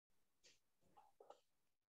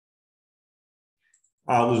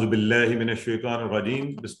أعوذ بالله من الشيطان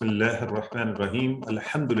الرجيم بسم الله الرحمن الرحيم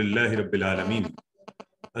الحمد لله رب العالمين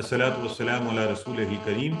الصلاة والسلام على رسوله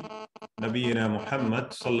الكريم نبينا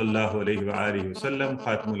محمد صلى الله عليه وآله وسلم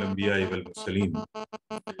خاتم الأنبياء والمرسلين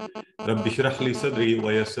رب اشرح لي صدري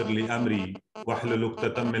ويسر لي أمري واحلل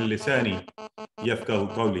عقدة من لساني يفقهوا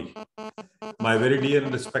قولي. My very dear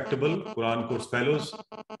and respectable Quran course fellows,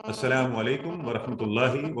 Assalamu alaikum wa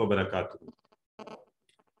rahmatullahi wa barakatuh.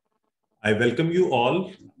 I welcome you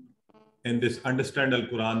all in this Understand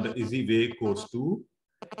Al-Quran the Easy Way course 2,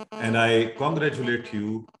 and I congratulate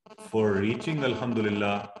you for reaching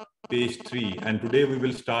Alhamdulillah page 3, and today we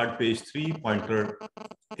will start page 3 pointer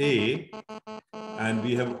A, and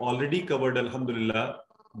we have already covered Alhamdulillah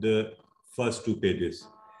the first 2 pages.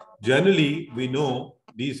 Generally we know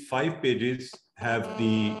these 5 pages have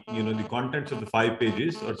the contents of the 5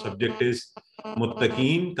 pages or subject is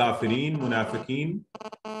Muttaqeen, Kafirin, Munafiqeen,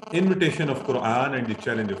 invitation of Quran and the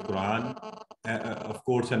challenge of Quran, of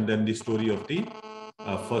course, and then the story of the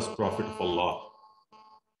first prophet of Allah.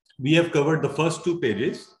 We have covered the first 2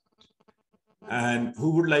 pages, and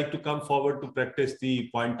who would like to come forward to practice the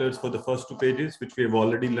pointers for the first 2 pages, which we have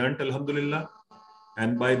already learnt, Alhamdulillah.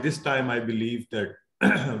 And by this time, I believe that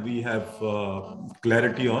we have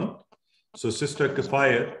clarity on. So Sister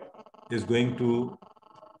Kafaya is going to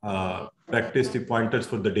practice the pointers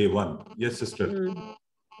for the day 1. Yes, sister.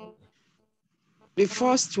 The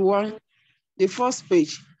first one, the first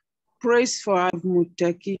page, praise for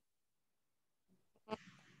Muttaqi.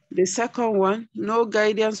 The second one, no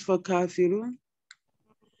guidance for Kafirun,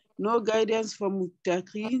 no guidance for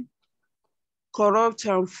Muttaqin, corrupt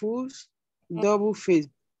and fools, double-faced.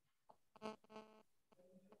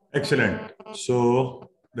 Excellent. So,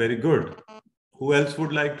 very good. Who else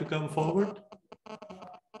would like to come forward?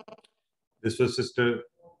 This was Sister.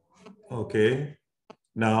 Okay.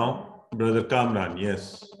 Now, Brother Kamran,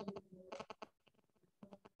 yes.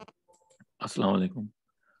 Assalamu alaikum.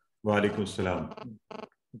 Wa alaikum salam.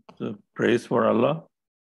 So, praise for Allah,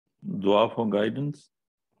 dua for guidance,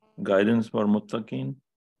 guidance for muttaqeen,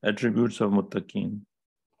 attributes of muttaqeen.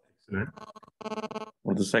 Excellent.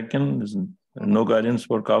 For the second is no guidance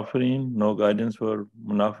for kafirin, no guidance for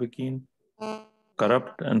munafiqeen,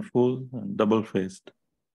 corrupt and fool, and double-faced.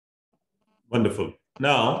 Wonderful.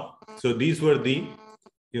 Now, so these were the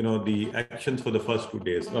actions for the first 2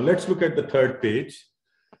 days. Now let's look at the third page.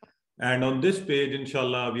 And on this page,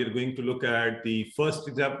 inshallah, we are going to look at the first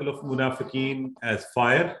example of munafiqeen as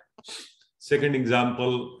fire, second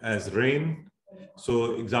example as rain.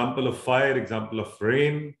 So example of fire, example of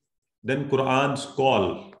rain, then Quran's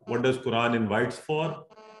call. What does Quran invites for?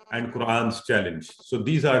 And Quran's challenge. So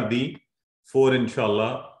these are the 4,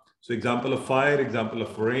 inshallah. So example of fire, example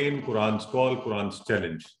of rain, Quran's call, Quran's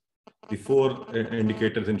challenge. The 4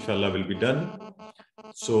 indicators, inshallah, will be done.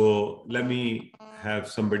 So let me have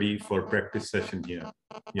somebody for practice session here.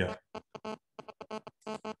 Yeah.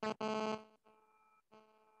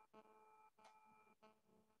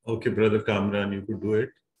 Okay, Brother Kamran, you could do it.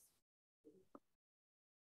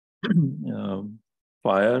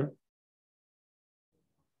 Fire.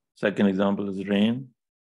 Second example is rain,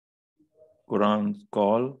 Quran's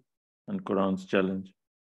call, and Quran's challenge.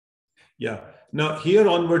 Yeah. Now here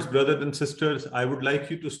onwards, brothers and sisters, I would like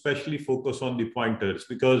you to specially focus on the pointers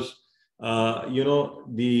because the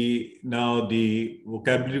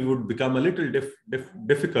vocabulary would become a little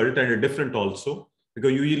difficult and different also,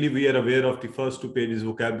 because usually we are aware of the first 2 pages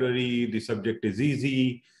vocabulary, the subject is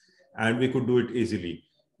easy, and we could do it easily.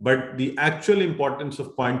 But the actual importance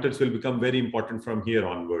of pointers will become very important from here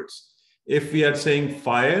onwards. If we are saying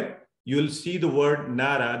fire, you will see the word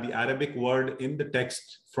nara, the Arabic word in the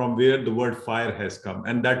text from where the word fire has come,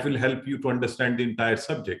 and that will help you to understand the entire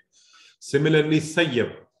subject. Similarly,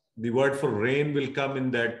 sayyab, the word for rain will come in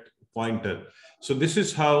that pointer. So this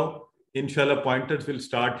is how, inshallah, pointers will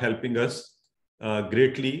start helping us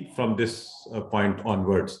greatly from this point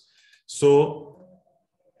onwards. So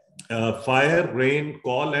fire, rain,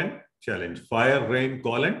 call, and challenge. Fire, rain,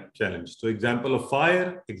 call, and challenge. So example of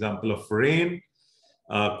fire, example of rain,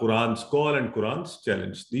 Quran's call, and Quran's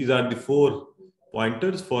challenge. These are the 4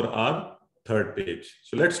 pointers for our third page.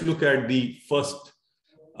 So let's look at the first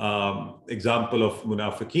example of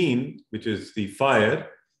munafiqeen, which is the fire,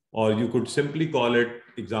 or you could simply call it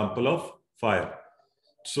example of fire.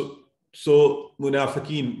 So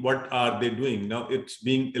munafiqeen, what are they doing? Now it's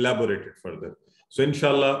being elaborated further. So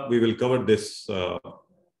inshallah, we will cover this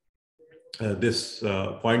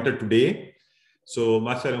pointer today. So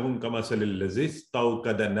masalahum kamasalil lazis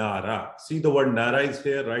tawqada nara. See, the word nara is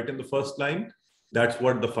here right in the first line. That's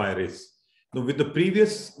what the fire is. Now with the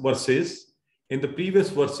previous verses, in the previous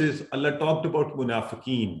verses, Allah talked about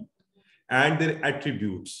munafiqeen and their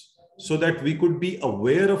attributes so that we could be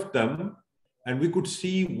aware of them and we could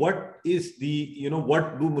see what is the,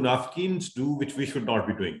 what do munafiqeens do which we should not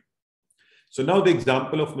be doing. So now the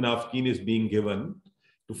example of munafiqeen is being given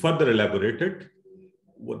to further elaborate it.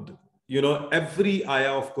 Every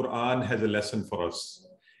ayah of Quran has a lesson for us.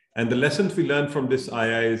 And the lessons we learn from this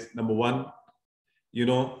ayah is, number one,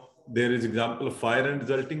 there is example of fire and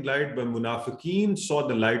resulting light, but munafiqeen saw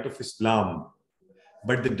the light of Islam,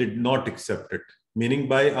 but they did not accept it. Meaning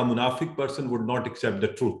by a munafiq person would not accept the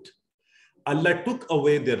truth. Allah took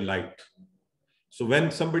away their light. So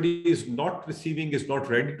when somebody is not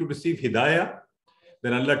ready to receive hidayah,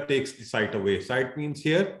 then Allah takes the sight away. Sight means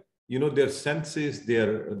here, their senses,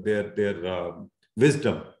 their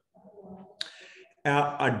wisdom.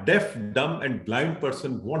 A deaf, dumb, and blind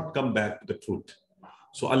person won't come back to the truth.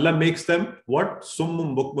 So Allah makes them what?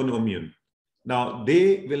 Summum bukmun umyun. Now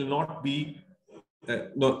they will not be,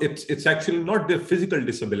 it's actually not their physical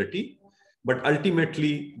disability, but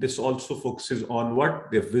ultimately this also focuses on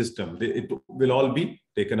what? Their wisdom. It will all be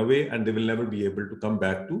taken away and they will never be able to come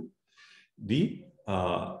back to the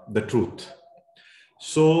truth.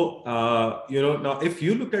 So, now if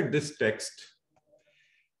you look at this text,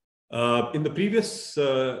 in the previous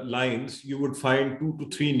lines, you would find 2 to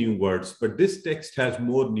 3 new words, but this text has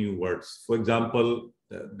more new words. For example,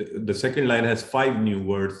 the second line has 5 new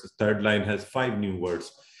words, the third line has 5 new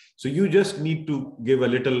words. So you just need to give a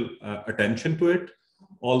little attention to it,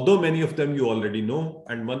 although many of them you already know,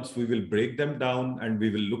 and once we will break them down and we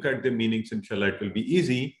will look at the meanings, inshallah, it will be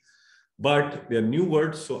easy, but they are new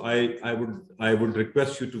words, so I would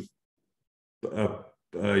request you to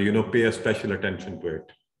pay a special attention to it.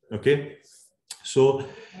 Okay, so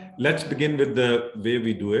let's begin with the way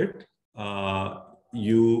we do it.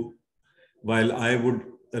 While I would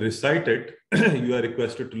recite it, you are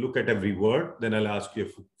requested to look at every word. Then I'll ask you a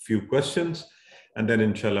few questions, and then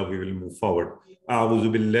inshallah we will move forward. أعوذ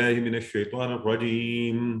بالله من الشيطان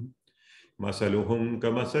الرجيم. مثلهم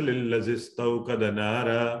كمثل الذي استوقد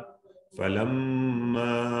نارا فلما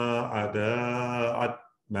أضاءت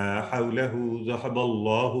ما حوله ذهب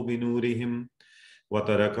الله بنورهم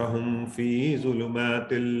وتركهم في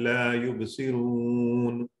ظلمات لا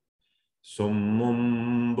يبصرون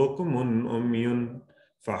صم بكم عمي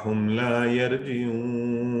فهم لا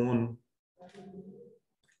يرجعون.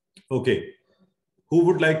 Okay, who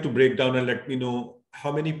would like to break down and let me know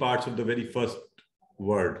how many parts of the very first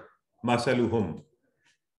word? Masaluhum.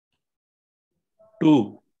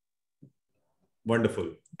 2.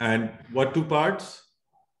 Wonderful. And what 2 parts?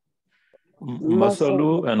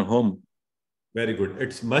 Masalu and hum. Very good.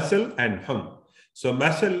 It's masal and hum. So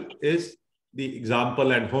masal is the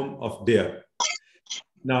example and hum of there.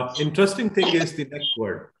 Now, interesting thing is the next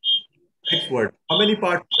word. Next word. How many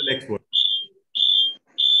parts of the next word?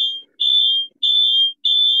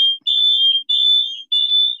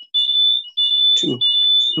 2.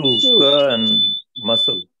 2. Ka and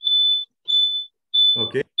masal.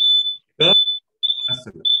 Okay. Ka,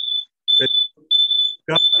 masal.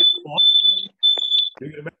 Ka is for, do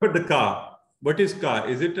you remember the ka? What is ka?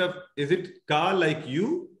 Is it ka like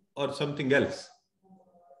you or something else?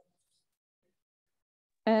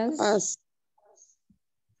 As.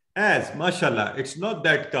 As, mashallah. It's not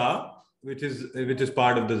that ka, which is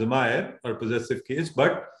part of the zamair or possessive case,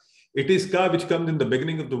 but it is ka which comes in the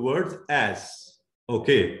beginning of the words as.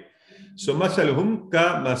 Okay. So masalhum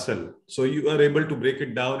ka masal. So you are able to break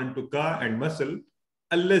it down into ka and masal.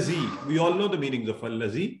 Allazi. We all know the meanings of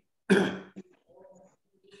allazi.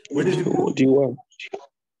 What is it? What do you want?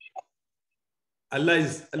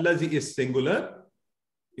 Allazi is singular,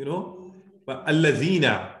 but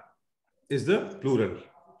allazina is the plural.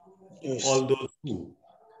 Yes. All those who.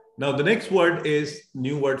 Now the next word is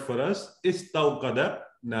new word for us, istawqada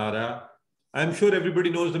nara. I'm sure everybody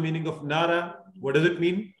knows the meaning of nara. What does it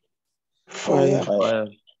mean? Fire. Fire.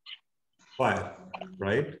 Fire,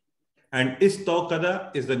 right? And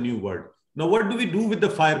istawqada is the new word. Now what do we do with the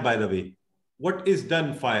fire, by the way? What is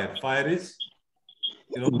done fire? Fire is,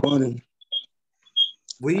 Burning.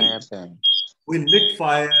 we lit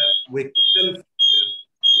fire, we kindle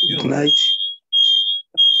fire, Ignite.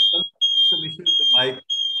 some issue with the mic.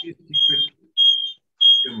 Please keep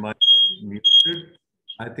your mic muted.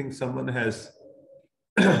 I think someone has.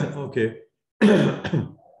 Okay.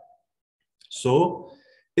 So,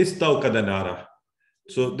 istawqada nara.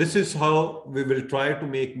 So this is how we will try to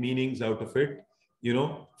make meanings out of it.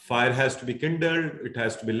 Fire has to be kindled, it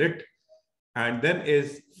has to be lit. And then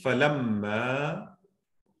is falamma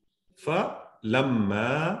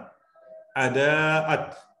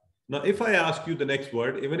adaat. Now, if I ask you the next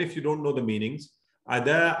word, even if you don't know the meanings,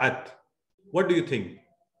 ada'at, what do you think?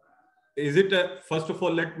 Is it a, first of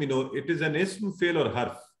all, let me know, it is an ism, fail or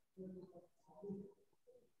harf?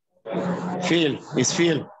 Fail. It's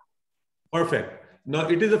fail. Perfect. Now,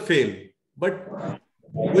 it is a fail, but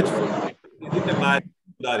which form? Is it a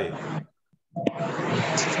mudari?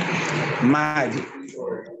 Mad.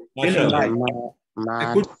 Mashallah.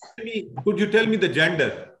 Mad. Could you tell me the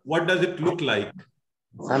gender? What does it look like?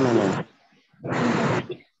 Feminine.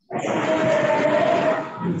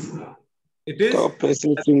 It is Top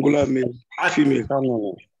person, singular male, female.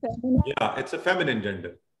 Feminine. yeah, it's a feminine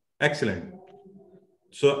gender. Excellent.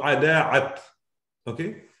 So ada'at,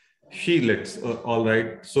 okay, she lets. All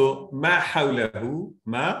right. So ma hawlahu,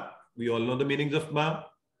 ma. We all know the meanings of ma.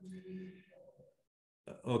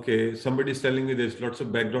 Okay, somebody's telling me there's lots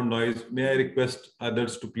of background noise. May I request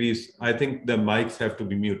others to please? I think the mics have to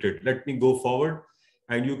be muted. Let me go forward,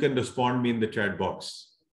 and you can respond me in the chat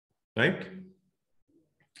box. Right.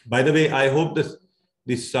 By the way, I hope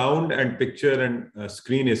the sound and picture and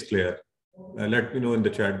screen is clear. Let me know in the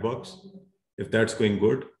chat box if that's going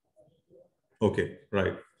good. Okay,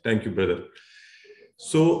 right. Thank you, brother.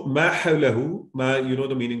 So, ma hawlahu, ma, you know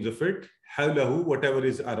the meanings of it. Hawlahu, whatever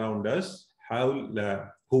is around us.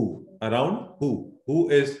 Hawlahu, around who? Who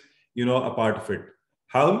is, you know, a part of it.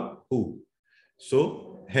 Hawl, who?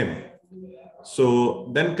 So, him. So,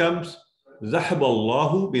 then comes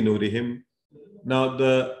zahaballahu binurihim. Now,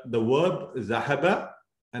 the verb zahaba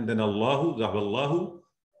and then Allahu, zahaballahu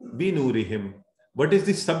binurihim. What is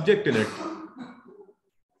the subject in it?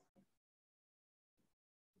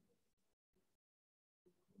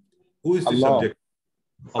 Who is the subject?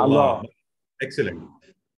 Allah. Excellent.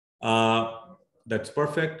 That's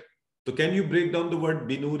perfect. So can you break down the word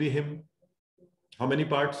binurihim? How many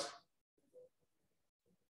parts?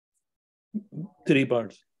 3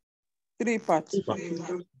 parts. 3 parts.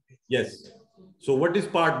 Yes. So what is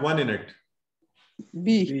part 1 in it?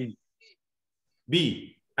 B.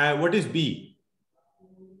 B. What is B?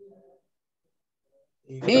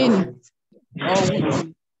 In.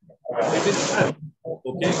 It is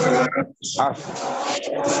okay.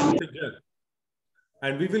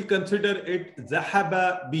 And we will consider it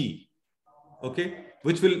zahaba B. Okay,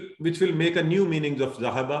 which will make a new meanings of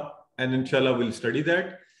zahaba, and inshallah we'll study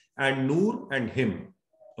that. And nur and him.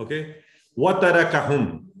 Okay. Wa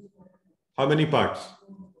tarakahum. How many parts?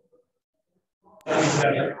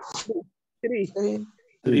 3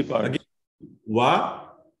 parts. Again, wa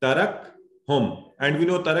tarak hum. And we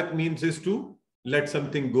know tarak means is to let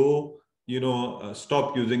something go, you know,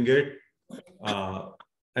 stop using it,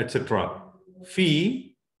 etc.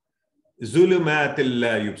 Fi zulumatil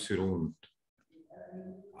la yubsirun.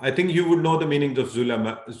 I think you would know the meanings of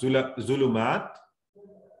zulumat.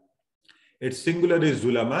 Its singular is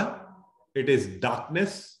zulama. It is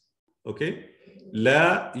darkness. Okay.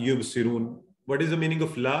 La yubsirun. What is the meaning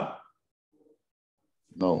of la?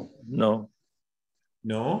 No.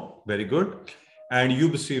 No. Very good. And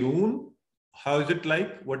yubsirun, how is it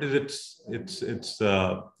like? What is its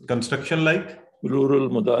construction like? Plural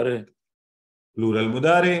mudare. Plural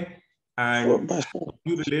mudare. And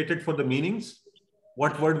you related for the meanings?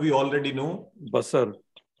 What word we already know? Basar.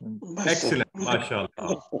 Excellent.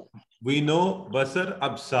 MashaAllah. We know basar,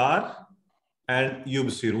 absar, and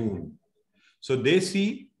yubsirun. So they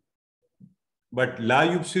see, but la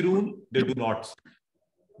yubsirun, they do not see.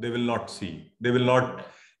 They will not see. They will not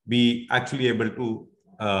be actually able to,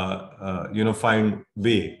 find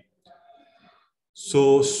way.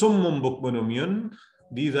 So summum bukmun umyun.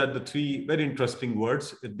 These are the 3 very interesting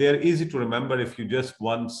words. They're easy to remember if you just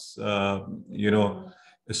once,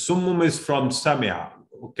 summum is from samia,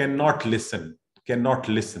 cannot listen.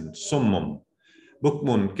 Summum.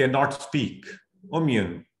 Bukmun, cannot speak.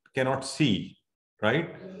 Umyun, cannot see,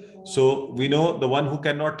 right? So we know the one who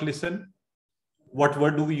cannot listen. What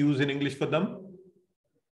word do we use in English for them?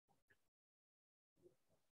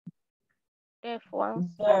 F.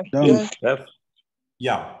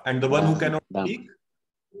 Yeah. And the one who cannot speak?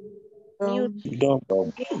 Dumb.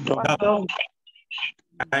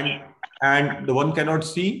 And the one cannot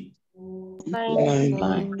see?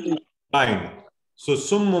 Blind. So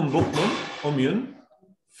summum bukmun umyun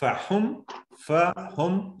fahum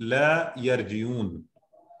la yarjiun.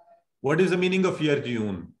 What is the meaning of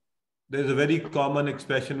yarjiun? There's a very common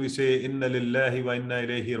expression we say, inna lillahi wa inna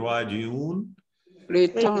ilayhi rajiun.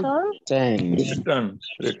 Return.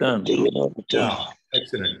 Yeah,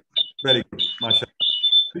 excellent. Very good. MashaAllah.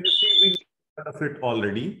 So you see, we know of it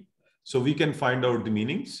already. So we can find out the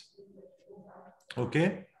meanings.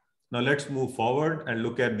 Okay. Now let's move forward and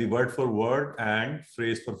look at the word for word and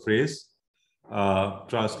phrase for phrase.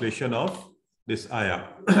 translation of this ayah.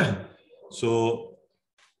 So,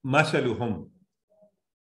 masaluhum.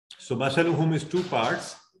 So, masaluhum is two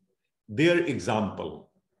parts. Their example.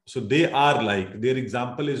 So, they are like, their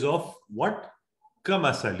example is of what? Ka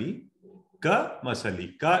masali. Ka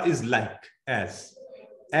masali. Ka is like, as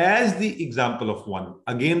the example of one.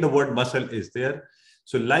 Again, the word masal is there.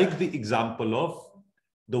 So, like the example of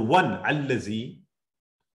the one, allazi,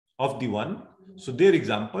 of the one. So, their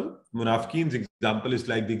example, Munafiqeen's example is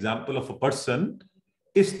like the example of a person,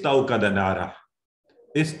 istawqada nara.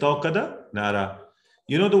 Istawqada nara.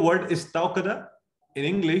 You know the word istawqada? In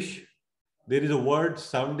English, there is a word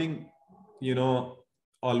sounding,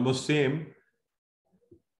 almost same.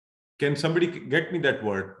 Can somebody get me that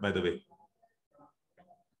word, by the way?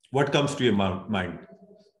 What comes to your mind?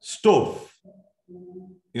 Stove.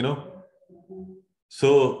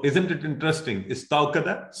 So isn't it interesting?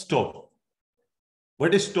 Istawqada, stove.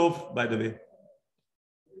 What is stove, by the way?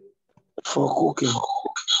 For cooking.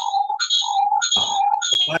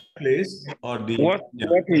 Fireplace or the... What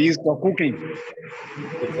he used for cooking?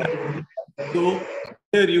 Exactly. So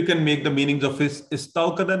here you can make the meanings of his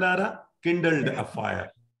istawqada nara, kindled a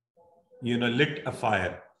fire, lit a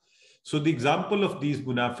fire. So the example of these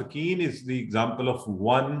munafiqeen is the example of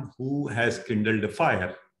one who has kindled a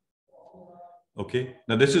fire. Okay.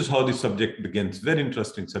 Now this is how the subject begins. Very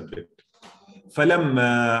interesting subject.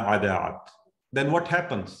 فَلَمَّا عَدَاعَتْ. Then what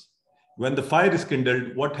happens? When the fire is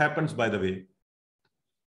kindled, what happens, by the way?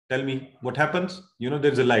 Tell me, what happens?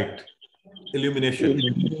 There's a light, illumination.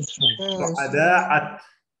 So,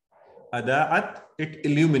 Ada'at, it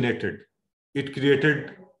illuminated. It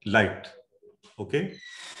created light. Okay.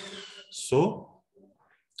 So,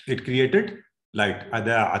 it created light.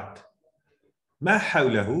 Ada'at. Ma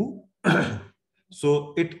hawlahu.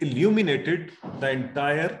 So, it illuminated the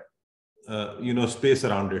entire, space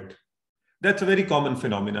around it. That's a very common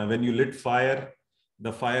phenomenon. When you lit fire,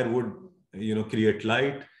 the fire would, create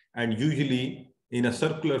light. And usually in a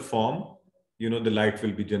circular form, the light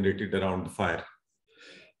will be generated around the fire.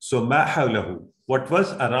 So, ma hawlahu, what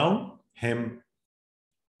was around him?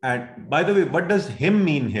 And by the way, what does him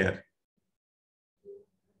mean here?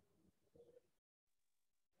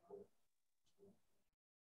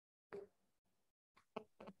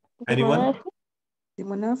 Anyone? The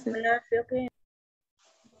munafiq.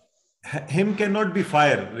 Him cannot be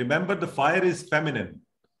fire. Remember, the fire is feminine.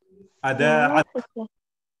 Ada'at.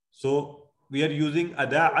 So we are using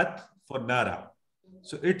ada'at for nara.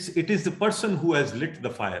 So it is the person who has lit the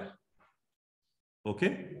fire.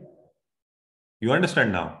 Okay? You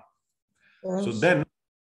understand now? Yes. So then,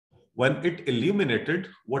 when it illuminated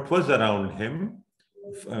what was around him,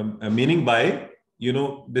 meaning by,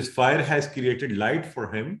 this fire has created light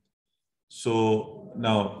for him. So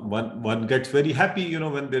now one gets very happy,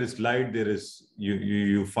 when there is light, there is,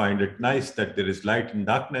 you find it nice that there is light in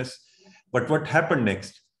darkness. But what happened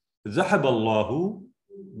next? ذَهَبَ اللَّهُ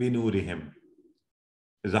بِنُورِهِمْ.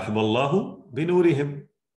 ذَهَبَ اللَّهُ بِنُورِهِمْ.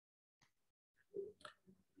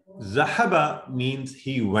 Zahaba means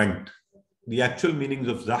he went. The actual meanings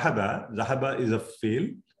of Zahaba is a fail.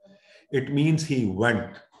 It means he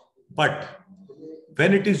went. But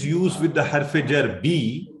when it is used with the harf jar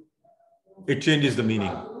be, it changes the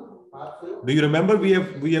meaning. Do you remember we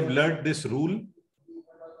have learned this rule?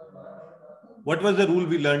 What was the rule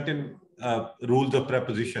we learned in rules of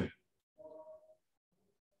preposition?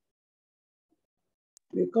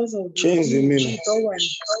 Because of change the meaning.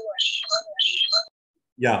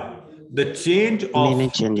 Yeah, the change of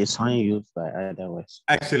meaning changes when used by otherwise.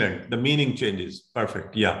 Excellent. The meaning changes.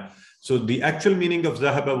 Perfect. Yeah. So the actual meaning of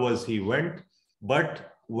Zahaba was he went,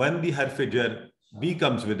 but when the harf jar be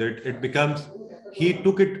comes with it, it becomes he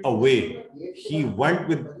took it away. He went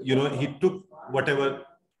with, he took whatever.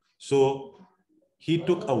 So he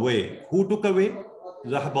took away. Who took away?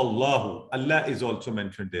 Zahaballahu. Allah is also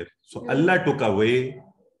mentioned there. So Allah took away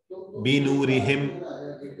binurihim.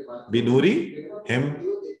 Binurihim.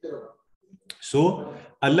 So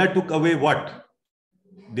Allah took away what?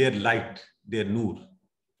 Their light, their nur.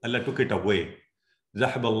 Allah took it away.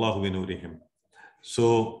 Zahaballahu binurihim.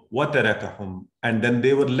 So watarakahum. And then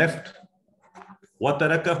they were left.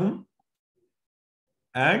 Watarakahum.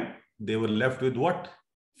 And they were left with what?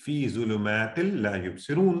 Fi zulumatil la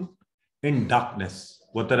yubsirun. In darkness.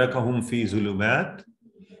 Watarakahum fi zulumatil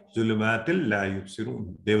la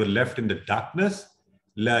yubsirun. They were left in the darkness.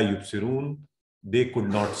 La yubsirun. They could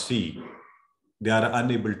not see. They are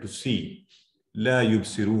unable to see. La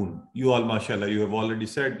yubsirun. You all, mashallah, you have already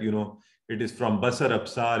said, it is from basar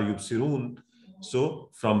absar yubsirun. So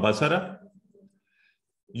from basara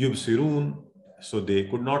yubsirun. So they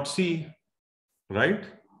could not see. Right?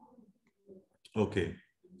 Okay.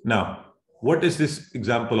 Now, what is this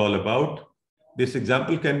example all about? This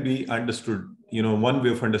example can be understood, one way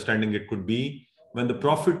of understanding it could be when the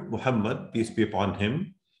Prophet Muhammad, peace be upon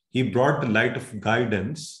him, he brought the light of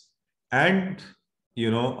guidance and,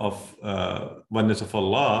 of oneness of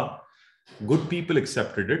Allah. Good people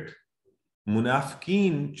accepted it.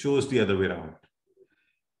 Munafiqeen chose the other way around.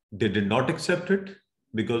 They did not accept it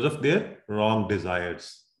because of their wrong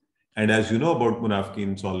desires. And as you know about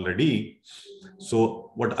munafiqeens already,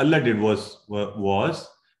 so what Allah did was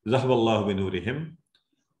Zahballahu bi nurihim.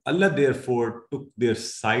 Allah therefore took their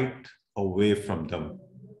sight away from them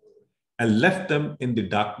and left them in the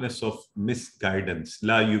darkness of misguidance.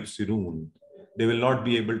 La yubsirun. They will not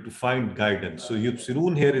be able to find guidance. So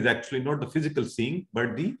yubsirun here is actually not the physical seeing,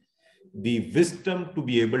 but the wisdom to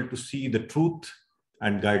be able to see the truth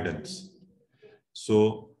and guidance.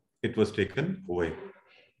 So it was taken away.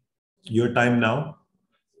 Your time now.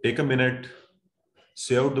 Take a minute,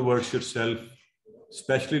 say out the words yourself,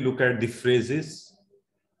 especially look at the phrases.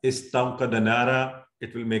 Istawqada nara,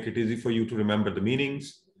 it will make it easy for you to remember the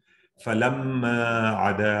meanings. Falamma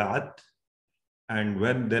ada'at, and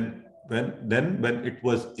when it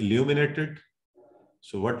was illuminated.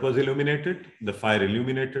 So what was illuminated? The fire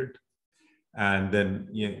illuminated. And then,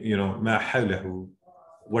 ma hawlahu,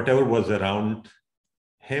 whatever was around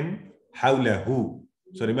him, hawlahu.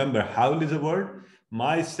 So remember, hawl is a word,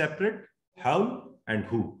 ma is separate, hawl and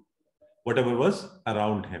hu, whatever was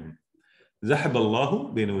around him.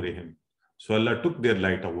 Zahaballahu bi nurihim. So Allah took their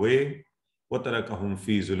light away. وَتَرَكَهُمْ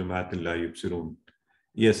فِي ظُلُمَاتٍ لَا يُبْصِرُونَ.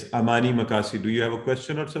 Yes, Amani Makasi, do you have a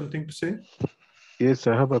question or something to say? Yes,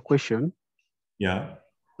 I have a question. Yeah.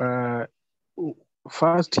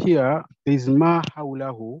 First here is ma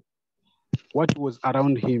hawlahu, what was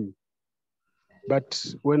around him. But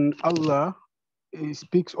when Allah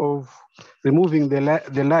speaks of removing the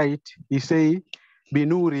light, he say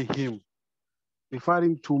binurihim,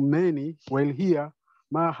 referring to many, while here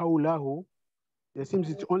ma hawlahu, there seems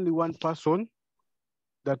it's only one person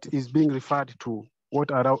that is being referred to,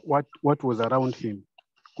 what was around him.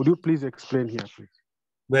 Could you please explain here, please?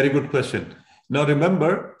 Very good question. Now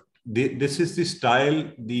remember, this is the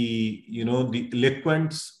style, the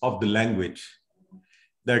eloquence of the language,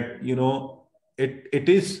 that it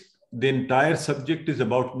is, the entire subject is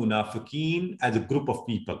about munafiqeen as a group of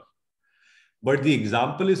people, but the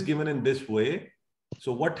example is given in this way.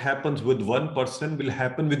 So what happens with one person will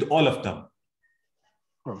happen with all of them.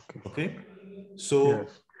 Okay. So yes.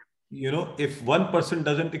 If one person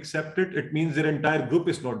doesn't accept it, it means their entire group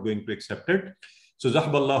is not going to accept it. So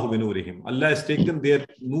Zahballahu bi nurihim, Allah has taken their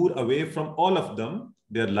nur away from all of them,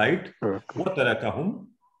 their light, وَتَرَكَهُمْ,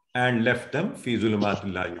 and left them fi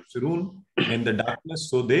zulumatin la yubsirun, in the darkness,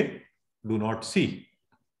 so they do not see.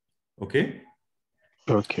 Okay.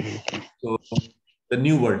 So the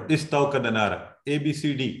new word istawqada nara, A, B,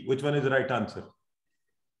 C, D. Which one is the right answer?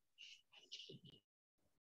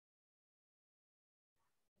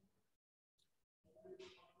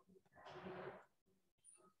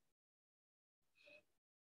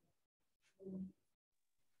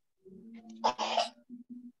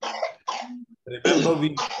 Remember,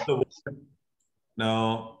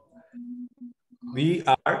 now we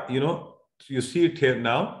are, you see it here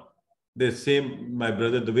now. The same, my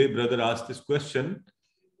brother, the way brother asked this question,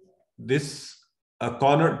 this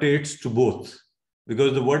connotates to both,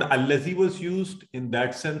 because the word allazi was used in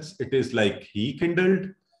that sense. It is like he kindled,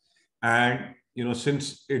 and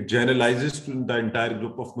since it generalizes to the entire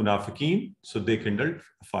group of munafiqeen, so they kindled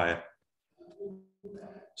a fire.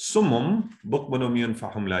 Summum bukmun umyun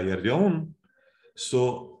fahum la yarji'un.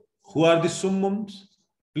 So who are the summums?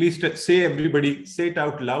 Please say, everybody, say it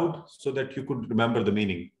out loud so that you could remember the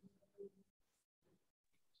meaning.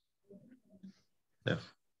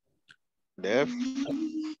 Deaf.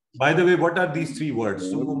 By the way, what are these three words?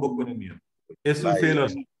 Summum bukmun umyun. Ism fail or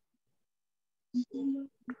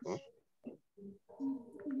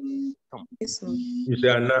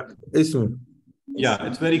Ism. Yeah,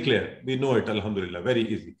 it's very clear. We know it, alhamdulillah, very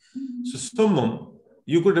easy. So summum,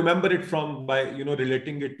 you could remember it from by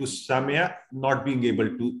relating it to samya, not being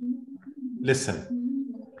able to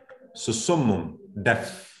listen. So summum,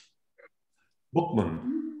 deaf. Bukmun,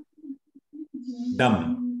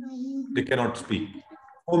 dumb, they cannot speak.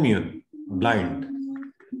 Umyun, blind.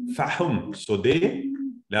 Fahum, so they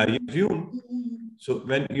la yarji'un. So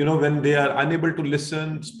when they are unable to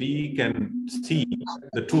listen, speak, and see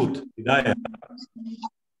the truth, hidayah,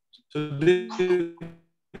 so they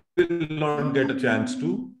will not get a chance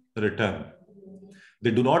to return.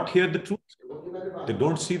 They do not hear the truth. They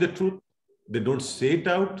don't see the truth. They don't say it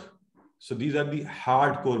out. So these are the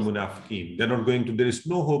hardcore munafiqeen. They're not going to, there is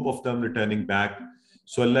no hope of them returning back.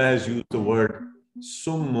 So Allah has used the word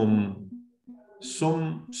summum.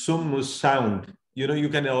 Sum is sound. You know, you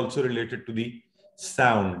can also relate it to the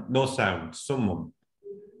sound, no sound, summum.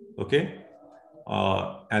 Okay?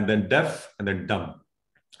 And then deaf and then dumb.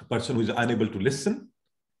 A person who is unable to listen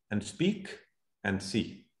and speak and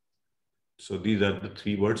see. So these are the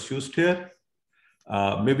three words used here.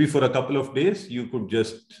 Maybe for a couple of days, you could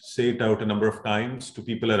just say it out a number of times to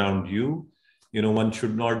people around you. You know, one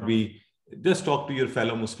should not be, just talk to your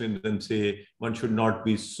fellow Muslims and say, one should not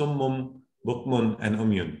be summum, bukmun, and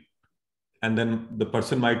umyun. And then the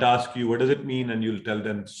person might ask you, what does it mean? And you'll tell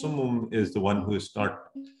them, summum is the one who is not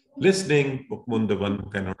listening, bukmun the one who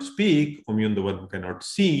cannot speak, umyun the one who cannot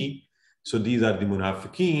see. So these are the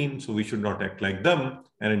munafiqeen, so we should not act like them.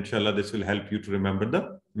 And inshallah, this will help you to remember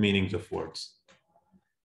the meanings of words.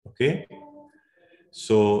 Okay?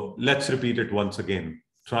 So let's repeat it once again.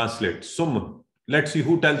 Translate. Summun. Let's see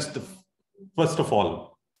who tells the first of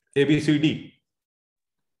all. A, B, C, D.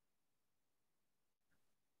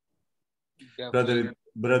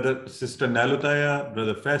 Brother, Sister Nalutaya,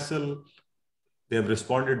 Brother Faisal. They have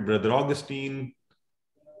responded, Brother Augustine.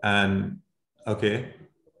 And okay.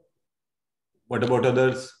 What about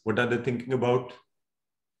others? What are they thinking about?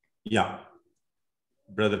 Yeah.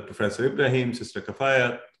 Brother Professor Ibrahim, Sister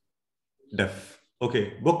Kafaya, deaf.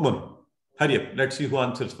 Okay, Bukmun. Hurry up. Let's see who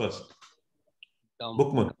answers first.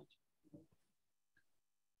 Bukmun.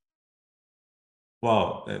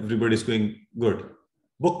 Wow, everybody's going good.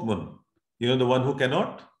 Bukmun. You know the one who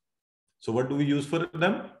cannot? So what do we use for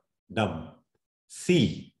them? Dumb.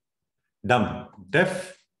 See. Dumb.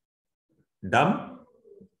 Deaf. Dumb.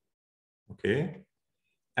 Okay.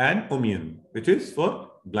 And umyun, which is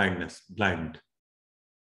for blindness. Blind.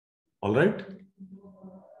 All right.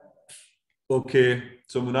 Okay.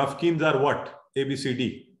 So munafiqeens are what? A, B, C,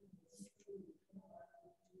 D.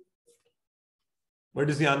 What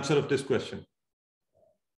is the answer of this question?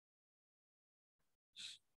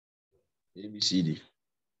 A, B, C, D.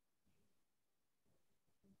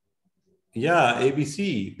 Yeah,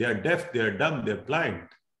 ABC. They are deaf, they are dumb, they are blind.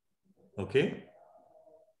 Okay.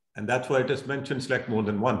 And that's why it is mentioned select more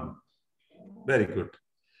than one. Very good.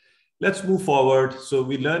 Let's move forward. So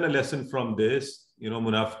we learn a lesson from this. You know,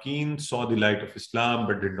 munafiqeen saw the light of Islam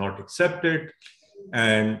but did not accept it.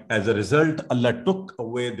 And as a result, Allah took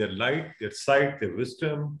away their light, their sight, their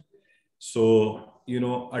wisdom. So, you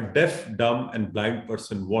know, a deaf, dumb, and blind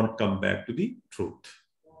person won't come back to the truth.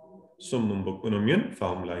 So,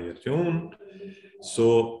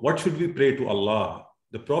 what should we pray to Allah?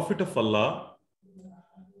 The Prophet of Allah,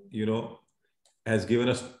 you know, has given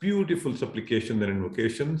us beautiful supplications and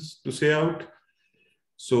invocations to say out.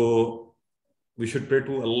 So, we should pray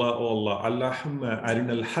to Allah, oh Allah, Allahumma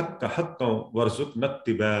arinal haqqa haqqan warzuqna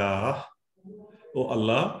ittiba'ah. Oh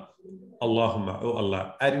Allah, Allahumma, oh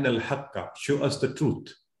Allah, arinal haqqa, show us the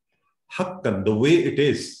truth. Haqqan, the way it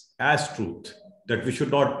is, as truth, that we should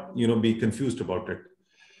not, you know, be confused about it.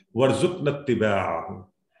 Warzuqna ittiba'ah,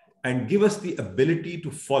 and give us the ability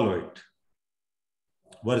to follow it.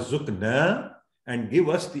 Warzuqna, and give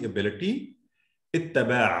us the ability,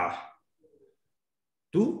 ittaba'ah,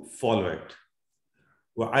 to follow it.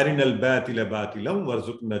 وَأَرِنَا الْبَاطِلَ بَاطِلًا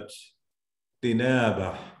وَارْزُقْنَا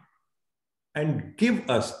اجْتِنَابَهُ, and give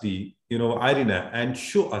us the, you know, arina, and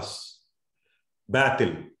show us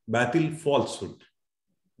batil, falsehood,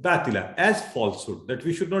 batila, as falsehood, that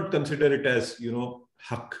we should not consider it as, you know,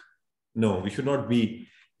 haq. No, we should not be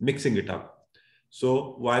mixing it up.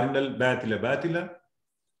 So, وَأَرِنَا الْبَاطِلَ بَاطِلًا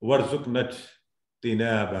وَارْزُقْنَا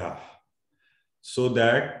اجْتِنَابَهُ, so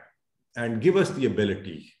that, and give us the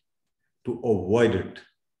ability to avoid it.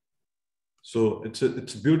 So it's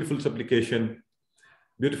a beautiful supplication,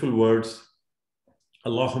 beautiful words.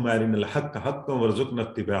 Allahumma arina al-haqqa haqqan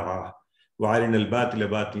warzuqna ittiba'ah wa arina al-batila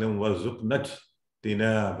batilan warzuqna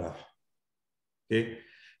ijtinabah. Okay.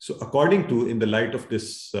 So according to, in the light of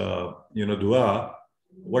this, you know, dua,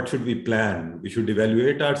 what should we plan? We should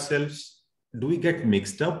evaluate ourselves. Do we get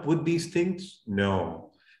mixed up with these things?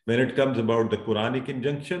 No. When it comes about the Quranic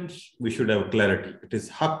injunctions, we should have clarity. It is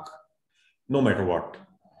haqq, no matter what.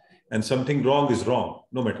 And something wrong is wrong,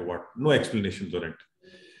 no matter what. No explanations on it.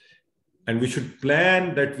 And we should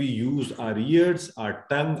plan that we use our ears, our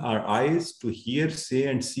tongue, our eyes to hear, say,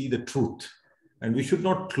 and see the truth. And we should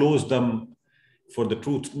not close them for the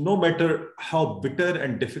truth, no matter how bitter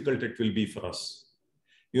and difficult it will be for us.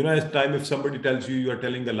 You know, as time, if somebody tells you you are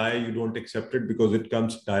telling a lie, you don't accept it because it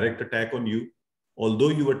comes direct attack on you, although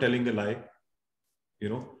you were telling a lie, you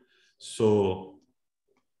know. So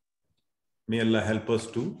may Allah help us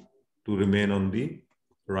to remain on the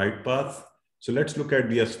right path. So let's look at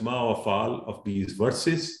the asma of all of these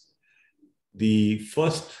verses. The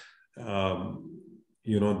first, the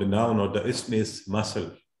noun or the ism is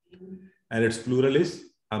masal, and its plural is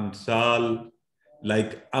amsal,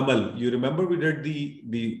 like amal. You remember we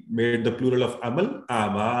made the plural of amal,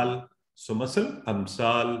 amal. So masal,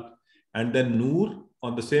 amsal, and then nur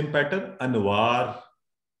on the same pattern, anwar.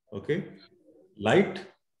 Okay, light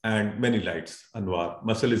and many lights, anwar.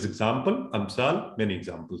 Masal is example, amsal, many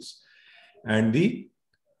examples. And the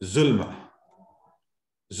zulma.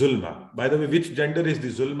 Zulma. By the way, which gender is the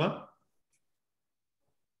zulma?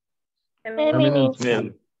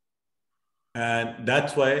 Male. And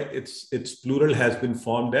that's why its plural has been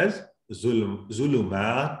formed as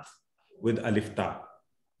zulumat with alif ta.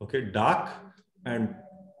 Okay, dark and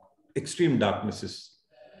extreme darknesses.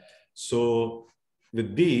 So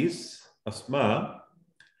with these asma,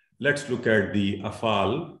 let's look at the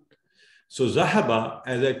afal. So zahaba,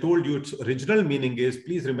 as I told you, its original meaning is,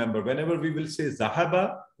 please remember, whenever we will say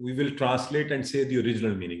zahaba, we will translate and say the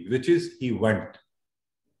original meaning, which is he went.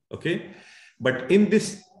 Okay, but in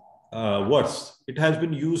this verse, it has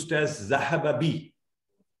been used as zahaba bi.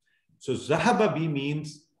 So zahaba bi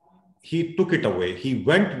means he took it away. He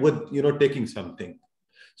went with, taking something.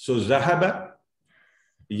 So zahaba,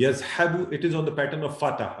 yazhabu, it is on the pattern of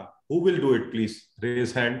fataha. Who will do it, please?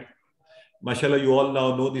 Raise hand. Mashallah, you all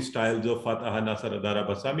now know the styles of fataha, nasara,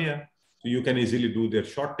 daraba, samia. So you can easily do their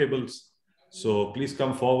short tables. So please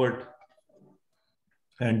come forward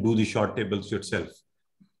and do the short tables yourself.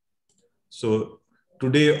 So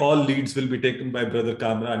today all leads will be taken by Brother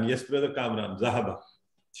Kamran. Yes, Brother Kamran, Zahaba.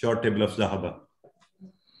 Short table of Zahaba.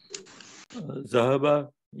 Zahaba,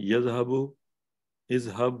 yazhabu,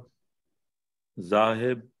 izhab,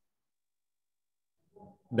 zahib,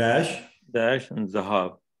 Dash, and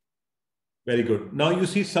zahab. Very good. Now you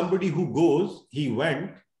see somebody who goes, he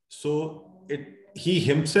went, so he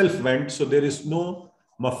himself went, so there is no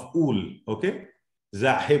maf'ul, okay?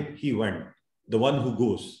 Zahib, he went, the one who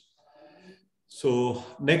goes. So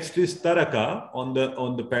next is taraka on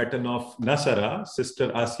the pattern of Nasara, Sister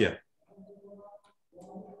Asya.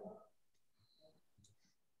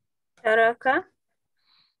 Taraka,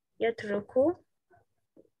 yatruku,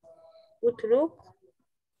 utruk,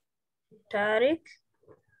 tarik,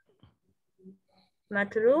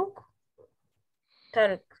 matruk,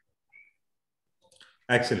 tark.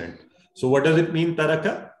 Excellent. So what does it mean,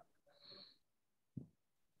 taraka?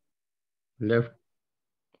 Left.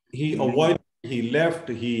 He avoided, he left,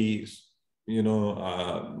 he,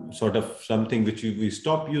 sort of something which we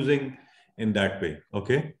stop using in that way.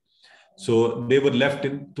 Okay. So they were left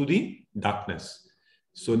into the darkness.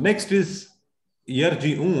 So next is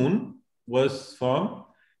yarji'un was from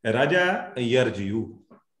raja yarji'u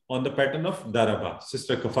on the pattern of daraba.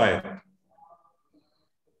 Sister Kafaya.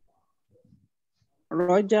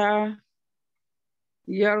 Raja,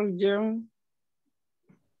 yarja,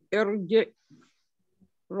 irji,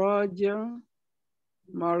 raja,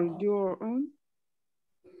 marju'un,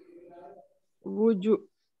 ruju,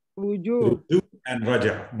 Ruju and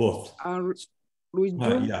raja, both.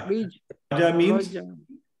 Ruju, Yeah. Raja means raja.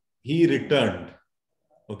 he returned.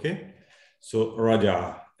 Okay. So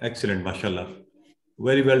raja, excellent, mashallah.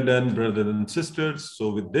 Very well done, brothers and sisters. So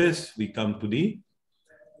with this, we come to the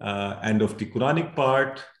end of the Quranic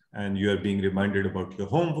part, and you are being reminded about your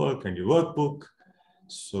homework and your workbook.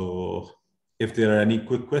 So if there are any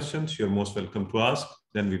quick questions, you're most welcome to ask.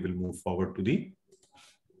 Then we will move forward to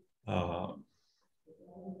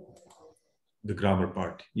the grammar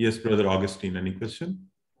part. Yes, Brother Augustine, any question?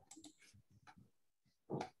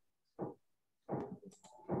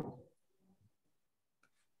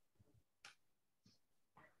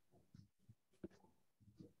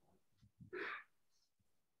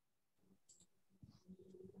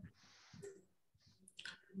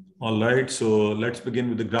 All right, so let's begin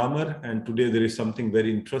with the grammar. And today there is something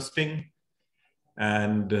very interesting.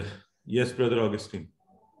 And yes, Brother Augustine.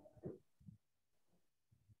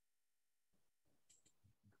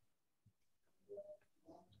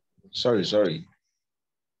 Sorry.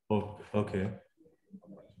 Oh, okay.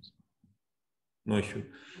 No issue.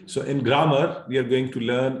 So in grammar, we are going to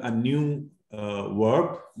learn a new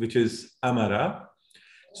verb, which is amara.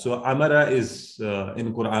 So amara is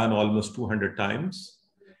in Quran almost 200 times.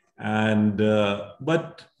 And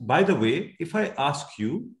but by the way, if I ask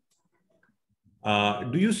you,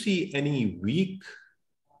 do you see any weak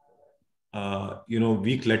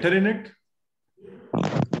letter in it?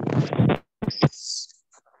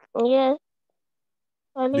 Yes.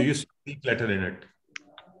 Do you see weak letter in it?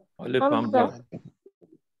 Alif, Hamza.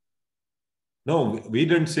 No, we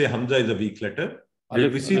didn't say Hamza is a weak letter.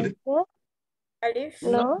 Did we see that? Alif.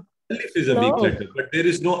 No. Alif is a No. weak letter, but there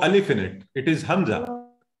is no alif in it. It is Hamza.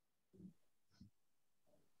 No.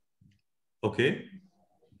 Okay.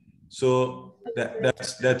 So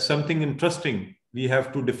that's something interesting. We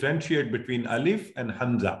have to differentiate between alif and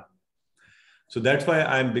Hamza. So that's why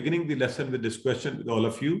I'm beginning the lesson with this question with all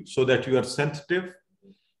of you, so that you are sensitive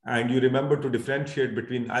and you remember to differentiate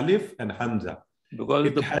between alif and Hamza. Because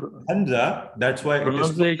It the has Hamza, that's why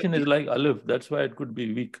pronunciation is like alif. That's why it could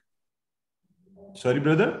be weak. Sorry,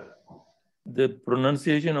 brother? The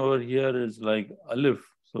pronunciation over here is like alif.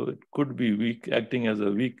 So it could be weak, acting as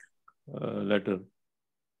a weak letter.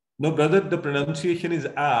 No, brother, the pronunciation is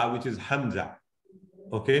A, which is Hamza.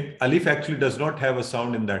 Okay. Alif actually does not have a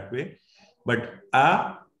sound in that way. But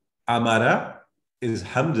A, Amara, is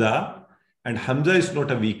Hamza, and Hamza is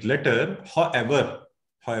not a weak letter. However,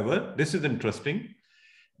 this is interesting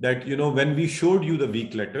that, you know, when we showed you the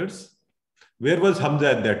weak letters, where was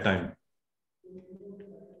Hamza at that time?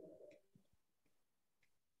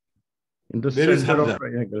 In the Where is center Hamza? of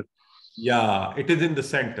triangle. Yeah, it is in the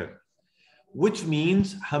center, which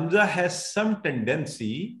means Hamza has some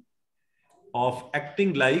tendency of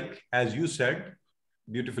acting like, as you said,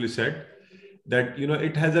 beautifully said, that, you know,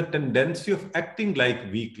 it has a tendency of acting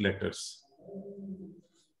like weak letters.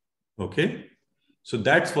 Okay. So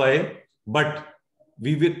that's why, but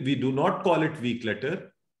we do not call it weak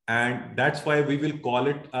letter. And that's why we will call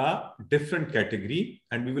it a different category,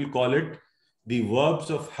 and we will call it the verbs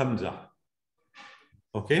of Hamza.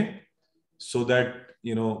 Okay. So that,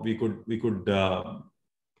 you know, we could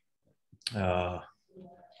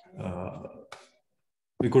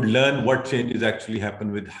learn what changes actually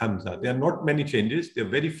happen with Hamza. There are not many changes. There are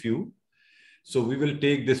very few. So we will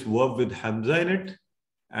take this verb with Hamza in it,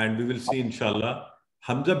 and we will see, inshallah,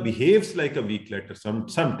 Hamza behaves like a weak letter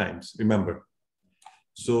sometimes, remember.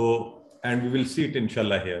 So, and we will see it,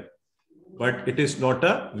 inshallah, here. But it is not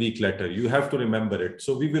a weak letter. You have to remember it.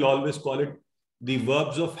 So we will always call it the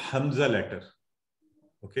verbs of Hamza letter.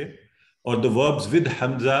 Okay? Or the verbs with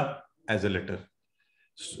Hamza as a letter.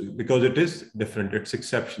 So, because it is different. It's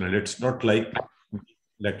exceptional. It's not like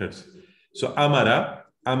letters. So Amara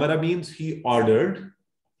means he ordered,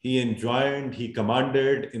 he enjoined, he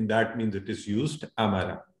commanded. In that means it is used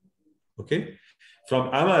Amara. Okay. From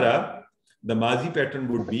Amara, the Mazi pattern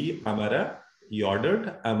would be Amara, he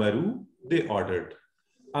ordered, Amaru, they ordered.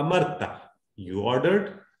 Amarta, you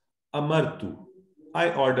ordered. Amartu, I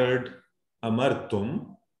ordered.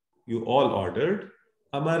 Amartum, you all ordered.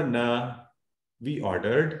 Amarna, we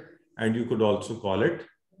ordered. And you could also call it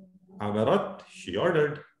Amarat, she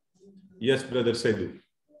ordered. Yes, brother Sedu.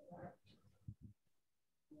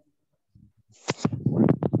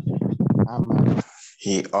 Amar,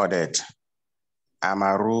 he ordered.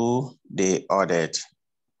 Amaru, they ordered.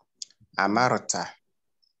 Amarta,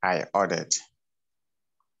 I ordered.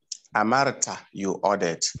 Amarta, you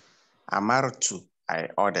ordered. Amartu, I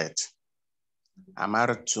ordered.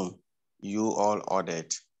 Amartum, you all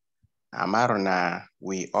ordered. Amarna,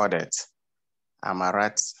 we ordered.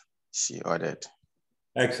 Amarat, she ordered.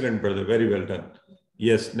 Excellent, brother. Very well done.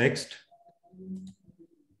 Yes, next.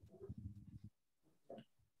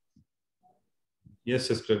 Yes,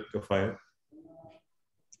 Sister Kafaya.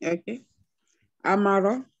 Okay.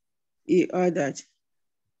 Amara, he ordered.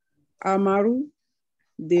 Amaru,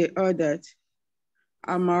 they ordered.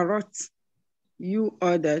 Amarot, you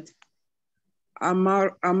ordered.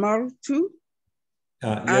 Amartu,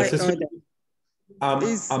 Yes, I ordered.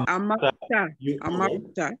 Is Amarta, you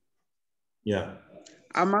Amarta. Yeah.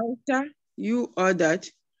 Amarta, you ordered.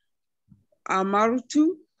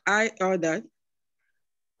 Amartu, I ordered.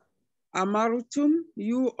 Amartum,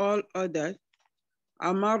 you all ordered.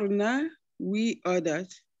 Amarna, we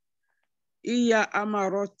ordered. Iya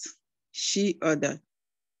Amarot, she ordered.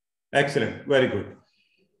 Excellent. Very good.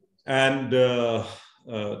 And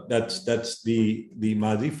that's the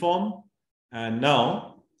Mazi form. And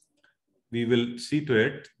now we will see to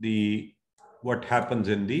it what happens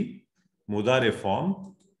in the Mudare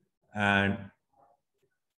form. And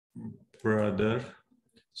brother,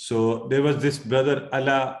 so there was this brother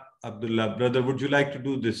Ala Abdullah. Brother, would you like to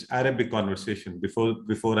do this Arabic conversation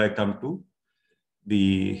before I come to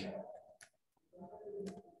the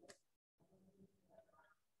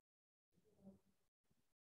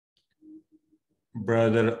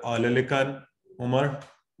brother Alalikan Umar?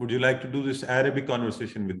 Would you like to do this Arabic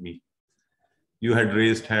conversation with me? You had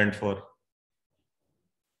raised hand for.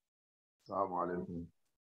 Assalamu alaikum.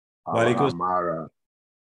 Walaikum. Amara.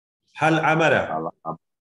 Hal Amara.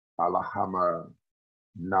 Al Hamara.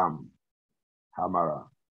 Nam. Hamara.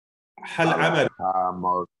 Hal Amaru.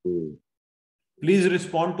 Hamaru. Please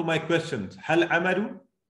respond to my questions. Hal Amaru.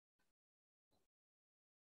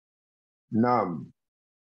 نعم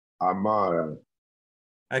أمر.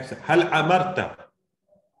 Excellent. هل أمرت؟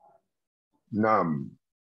 نعم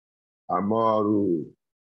أمر.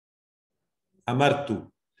 أمرت.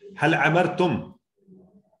 هل أمرتم؟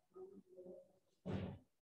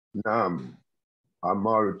 نعم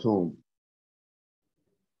أمرتم.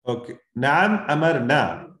 Okay. نعم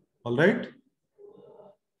أمرنا. All right.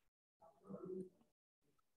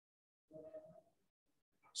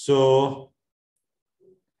 So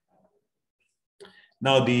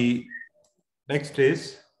now the next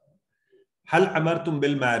is هل أمرتم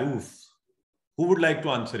بالمعروف? Who would like to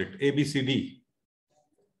answer it? A, B, C, D.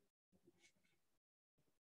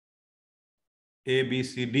 A, B,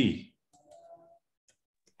 C, D.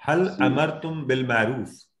 هل أمرتم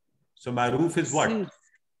بالمعروف? So معروف is what?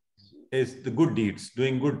 Is the good deeds,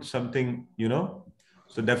 doing good something, you know.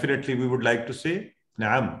 So definitely we would like to say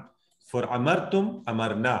نعم. For أمرتم,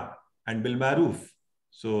 أمرنا. And بالمعروف.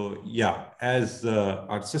 So yeah, as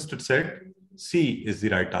our sister said, C is the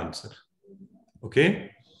right answer.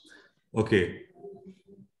 Okay. Okay.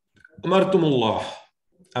 أمرتم الله.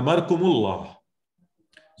 أمركم الله.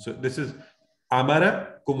 So this is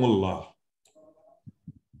أمركم الله.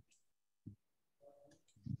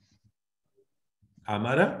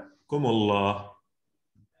 أمركم الله.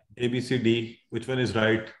 A, B, C, D. Which one is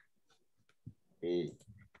right? A.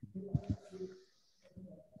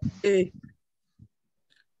 A.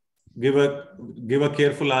 Give a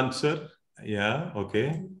careful answer. Yeah.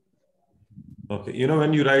 Okay. Okay. You know,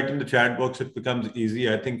 when you write in the chat box, it becomes easy,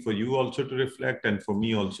 I think, for you also to reflect and for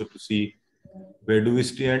me also to see where do we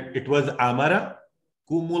stand. It was Amara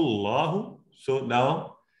Kumullahu. So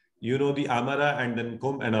now you know the Amara and then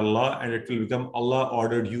Kum and Allah, and it will become Allah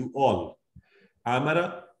ordered you all.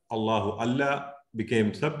 Amara Allahu. Allah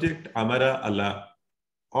became subject. Amara, Allah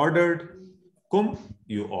ordered. Kum,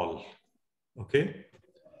 you all. Okay.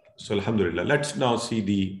 So Alhamdulillah. Let's now see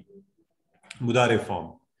the Mudare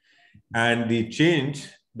form. And the change,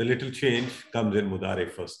 the little change comes in Mudare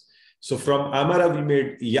first. So from Amara we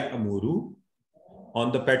made Ya'muru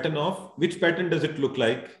on the pattern of, which pattern does it look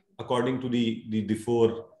like according to the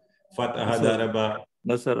four Fataha, Daraba,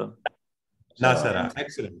 Nasara. Nasara.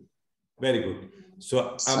 Excellent. Very good.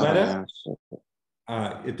 So Amara,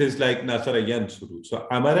 it is like Nasara Yansuru. So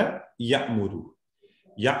Amara Ya'muru.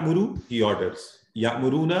 Ya'muru, he orders.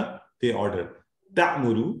 Ya'muruna, they order.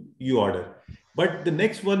 Ta'muru, you order. But the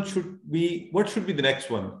next one should be, what should be the next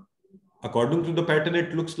one? According to the pattern,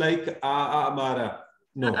 it looks like Amara.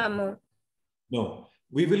 No. No.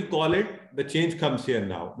 We will call it, the change comes here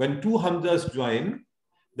now. When two Hamzas join,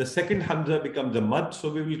 the second Hamza becomes a Mad. So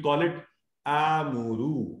we will call it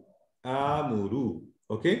Amuru. Amuru.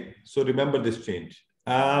 Okay. So remember this change.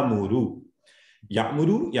 Amuru.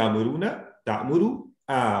 Ya'muru, Ya'muruna, Ta'muru,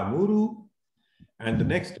 Amuru. And the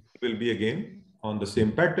next will be again on the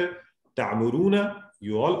same pattern. Ta'muruna,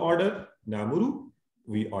 you all order. Namuru,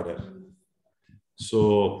 we order.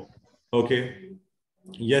 So, okay.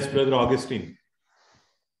 Yes, Brother Augustine.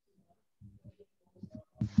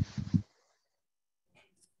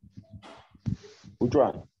 Which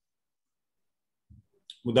one?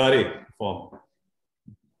 Mudare form.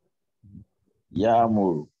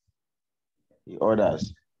 Ya'muru. The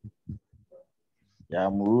orders.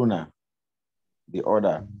 Ya'muruna. The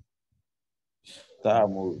order.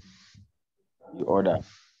 Ta'muru. The order.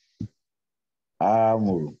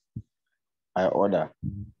 Amuru. I order.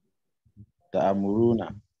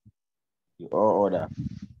 Ta'muruna. You all order.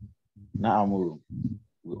 Na'amuru.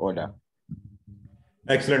 We order.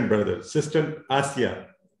 Excellent, brother. Sister Asya.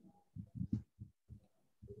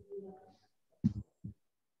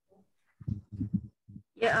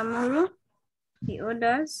 Ya'muru, he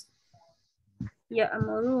orders.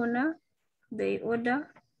 Ya'muruna, they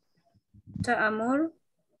order. Ta'amur,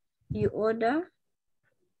 you order.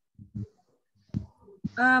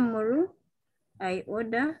 Amuru, I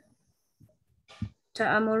order.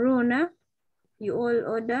 Ta'amuruna, you all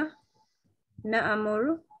order.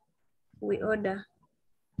 Na'amuru, we order.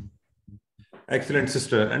 Excellent,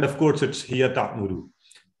 sister. And of course, it's hiya ta'muru.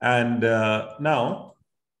 And now,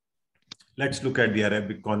 let's look at the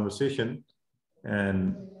Arabic conversation.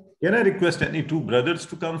 And can I request any two brothers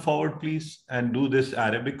to come forward, please, and do this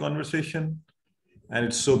Arabic conversation? And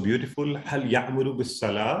it's so beautiful. Hal ya'muru bis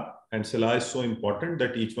salah. And salah is so important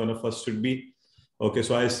that each one of us should be. Okay,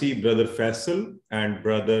 so I see Brother Faisal and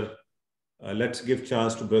Brother, let's give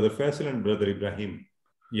chance to Brother Faisal and Brother Ibrahim.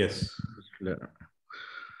 Yes.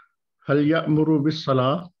 Hal ya'muru bis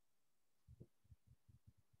salah.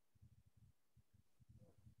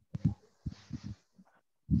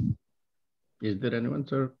 Is there anyone,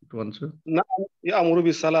 sir, to answer? نعم يأمر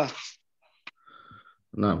بالصلاة.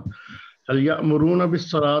 نعم. هل يأمرون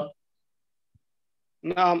بالصلاة؟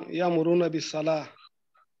 نعم يأمرون بالصلاة.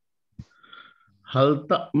 هل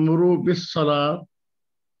تأمر بالصلاة؟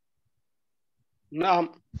 نعم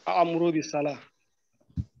أأمر بالصلاة.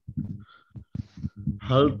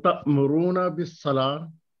 هل تأمرون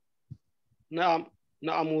بالصلاة؟ نعم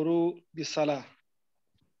نأمر بالصلاة.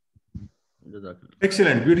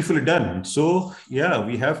 Excellent, beautifully done. So yeah,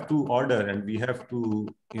 we have to order and we have to,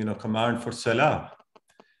 command for salah.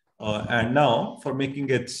 And now for making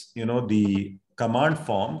it, the command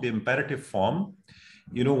form, the imperative form,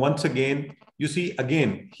 once again, you see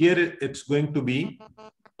again, here it's going to be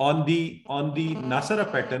on the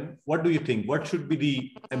Nasara pattern. What do you think? What should be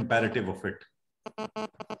the imperative of it?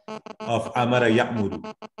 Of Amara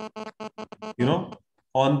Ya'muru?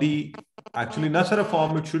 On the actually Nasara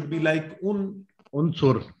form, it should be like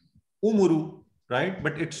Unsur. Umuru, right?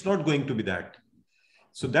 But it's not going to be that.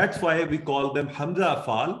 So that's why we call them Hamza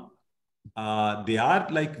Afal. They are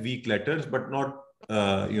like weak letters, but not,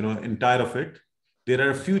 entire of it. There are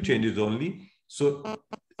a few changes only. So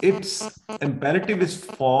its imperative is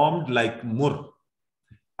formed like mur.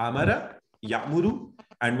 Amara, Ya'muru.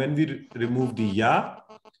 And when we remove the ya,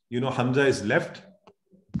 Hamza is left,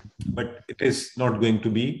 but it is not going to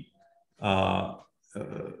be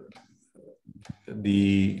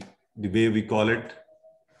the way we call it,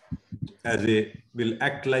 as will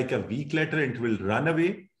act like a weak letter and it will run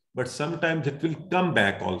away, but sometimes it will come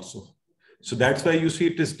back also. So that's why you see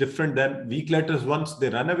it is different than weak letters. Once they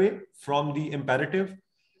run away from the imperative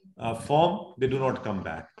form, they do not come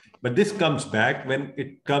back. But this comes back when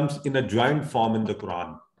it comes in a joint form in the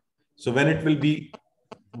Quran. So when it will be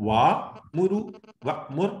wa muru, wa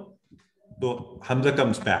mur, so Hamza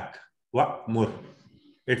comes back, wa mur.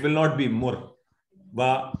 It will not be mur,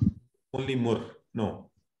 wa only mur, no.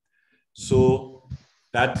 So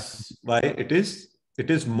that's why it is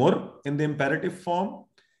mur in the imperative form,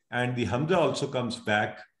 and the Hamza also comes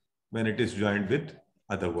back when it is joined with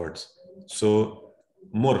other words. So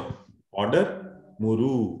mur, order,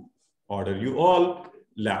 muru, order you all,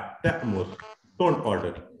 la ta'mur, don't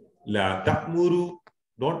order, la ta'muru,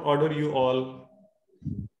 don't order you all.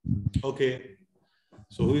 Okay,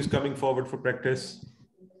 so who is coming forward for practice?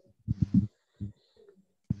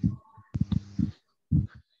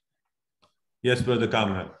 Yes, Brother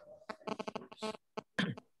Kamran.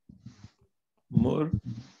 Mur,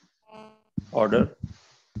 order.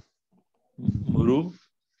 Muru,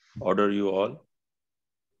 order you all.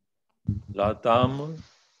 La ta'mur,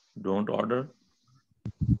 don't order.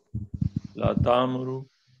 La ta'muru,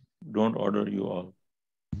 don't order you all.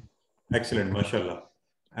 Excellent, mashallah.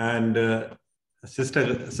 And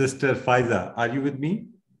Sister Faiza, are you with me?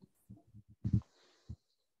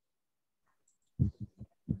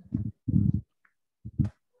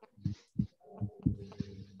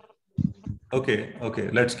 Okay,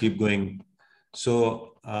 let's keep going.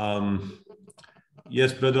 So,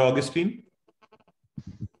 yes, Brother Augustine?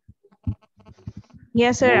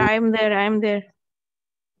 Yes, sir, I'm there.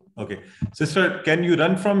 Okay. Sister, can you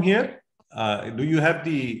run from here? Do you have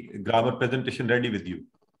the grammar presentation ready with you?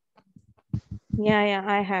 Yeah,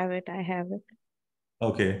 I have it.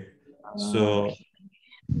 Okay. So,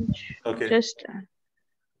 okay. Just.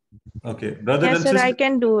 Okay. Brothers Yes, and sir, sisters. I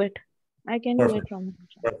can do it. I can do it from.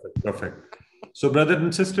 Perfect. So, brothers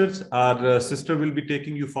and sisters, our sister will be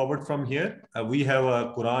taking you forward from here. We have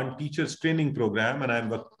a Quran teachers training program, and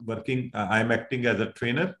I'm acting as a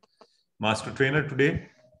trainer, master trainer today.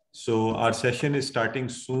 So our session is starting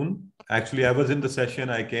soon. Actually, I was in the session.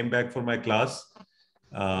 I came back for my class.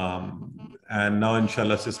 And now,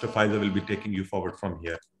 inshallah, Sister Faiza will be taking you forward from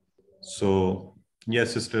here. So,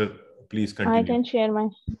 yes, Sister, please continue. I can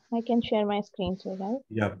share my screen, sir, right?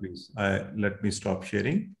 Yeah, please. Let me stop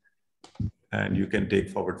sharing. And you can take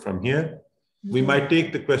forward from here. We might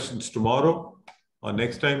take the questions tomorrow or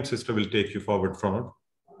next time. Sister will take you forward from it.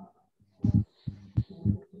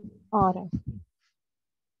 All right.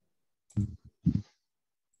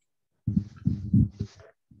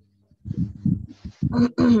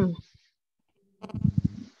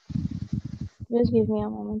 Just give me a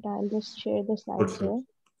moment. I'll just share the slides here.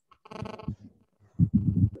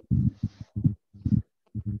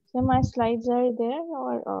 So my slides are there,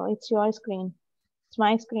 or it's your screen? It's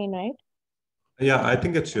my screen, right? Yeah, I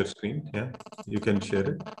think it's your screen. Yeah, you can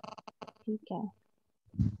share it. Okay.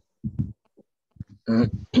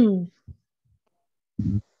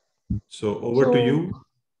 So over to you.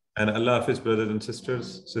 And Allah Hafiz, brothers and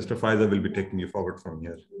sisters. Sister Faiza will be taking you forward from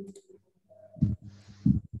here.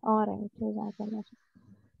 All right.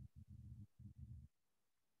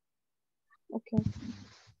 Okay.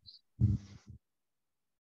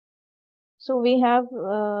 So we have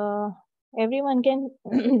Everyone can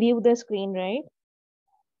view the screen, right?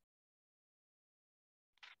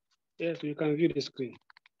 Yes, you can view the screen.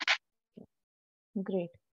 Great.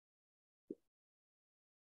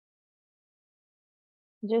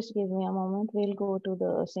 Just give me a moment. We'll go to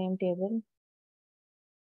the same table.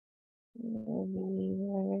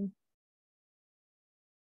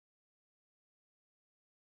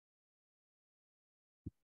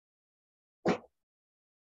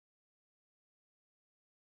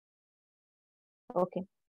 Okay.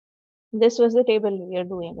 This was the table we are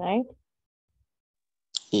doing, right?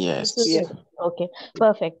 Yes. Yeah. Okay,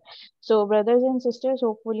 perfect. So brothers and sisters,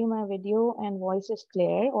 hopefully my video and voice is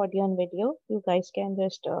clear, audio and video. You guys can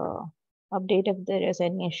just update if there is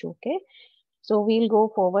any issue, okay? So we'll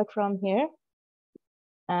go forward from here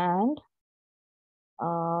and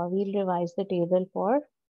we'll revise the table for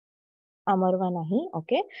Amar wa nahi,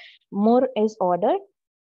 okay? More is order.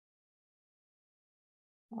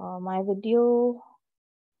 My video.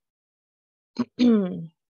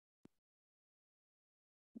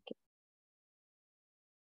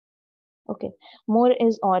 Okay, more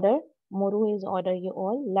is order. Muru is order you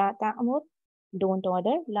all. La ta'mur, don't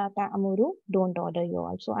order. La ta'muru, don't order you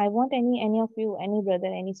all. So I want any of you, any brother,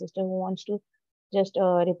 any sister who wants to just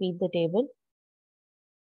repeat the table.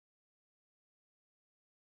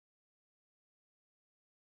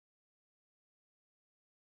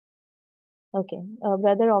 Okay,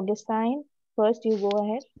 brother Augustine, first you go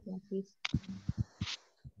ahead, yeah, please.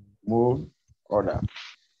 Move, order.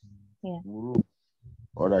 Yeah. Move,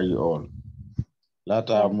 order you all.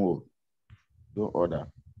 Lata move, do order.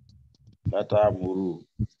 Lata muru,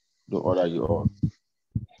 do order you all.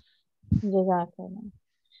 Jazakallah.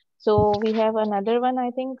 So we have another one,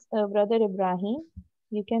 I think, brother Ibrahim.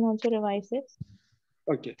 You can also revise it.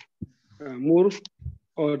 Okay. Move,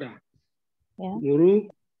 order. Yeah. Muru,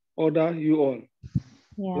 order you all.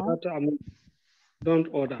 Yeah. Don't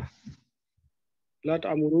order. Lat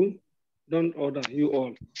amuru, don't order you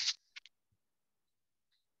all.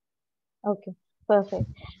 Okay, perfect.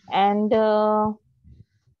 And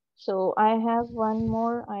so I have one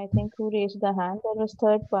more, I think, who raised the hand. There was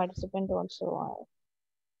third participant also.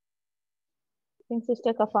 I think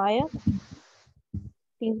Sister Kafaya.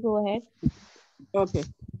 Please go ahead. Okay.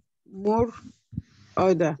 More,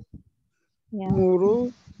 order. Yeah.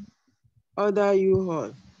 Muru, order you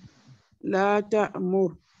all. La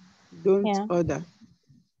ta'mur, don't order.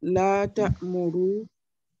 La ta'muru,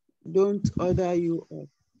 don't order you all.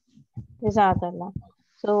 Jazakallah.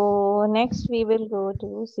 So next we will go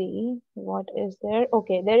to see what is there.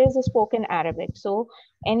 Okay, there is a spoken Arabic. So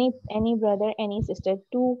any brother, any sister,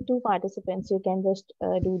 two participants, you can just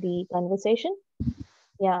do the conversation.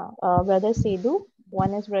 Yeah, brother Sedu.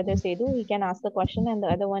 One is brother Sedu. He can ask the question, and the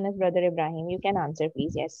other one is brother Ibrahim. You can answer,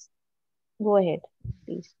 please. Yes, go ahead,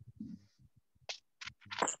 please.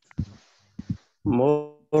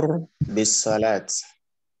 Mur bis salat.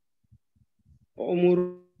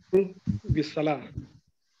 Umur bis salah.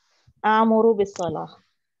 Amuru bis salah.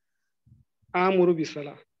 Amuru bis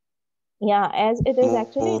salah. Yeah, as it is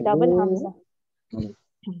actually double hamza.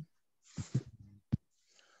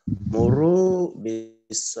 Muru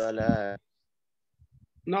bis salah.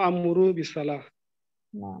 Na'amuru bis salah.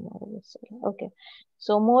 Okay,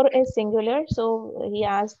 so more is singular. So he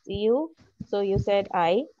asked you, so you said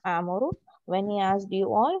I, amuru. When he asked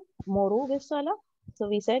you all, muru bis salah. So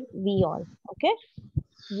we said we all. Okay,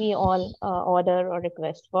 we all order or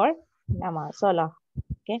request for namaz, salah.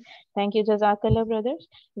 Okay, thank you, Jazakallah, brothers.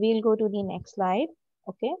 We'll go to the next slide.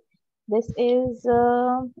 Okay, this is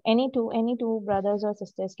any two brothers or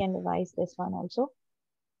sisters can revise this one also.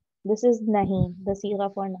 This is nahi, the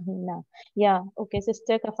sigha for nahi na. Yeah, okay,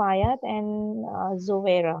 Sister Kafayat and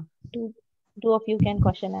Zovera. Two of you can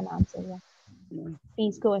question and answer. Yeah,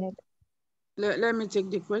 please go ahead. Let me take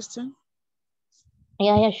the question.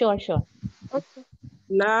 Yeah, sure. Okay.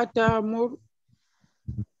 La ta'mur.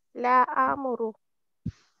 La amuru.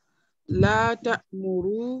 La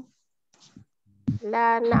ta'muru.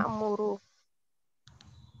 La na'muru.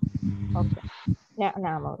 Okay. Yeah,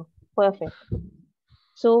 na'muru. Perfect.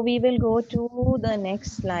 So we will go to the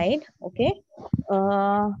next slide. Okay.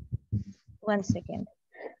 1 second.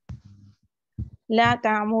 La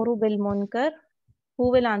ta'muru bil munkar.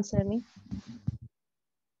 Who will answer me?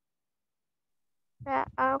 La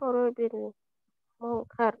amuru bil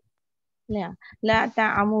munkar. Yeah. La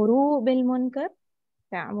ta'muru bil munkar.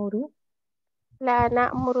 Ta'muru. La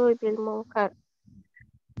na'muru bil munkar.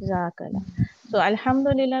 Jazakallah. So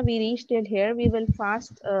alhamdulillah, we reached till here. We will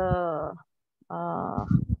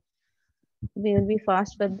be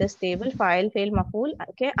fast with this table. Fa'il, fail, maf'ul.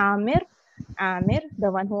 Okay. Amir,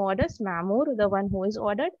 the one who orders. Ma'mur, the one who is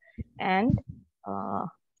ordered. and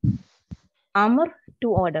Amr to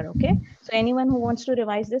order. Okay. So anyone who wants to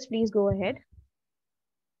revise this, please go ahead.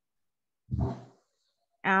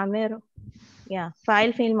 Amir. Yeah.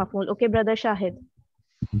 File fail maf'ul. Okay, brother Shahid.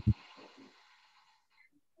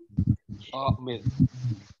 Amir,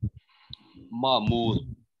 Ma'mur,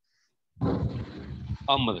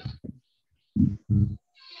 Amr.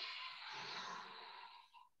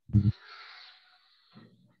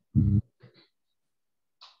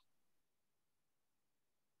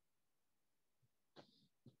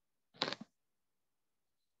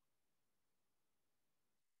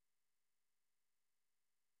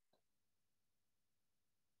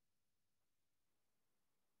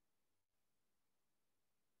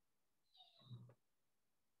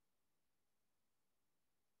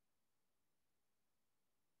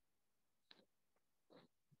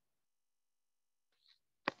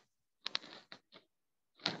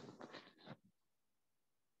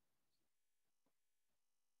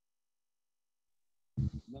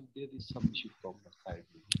 Ma'am, there is some issue from the side.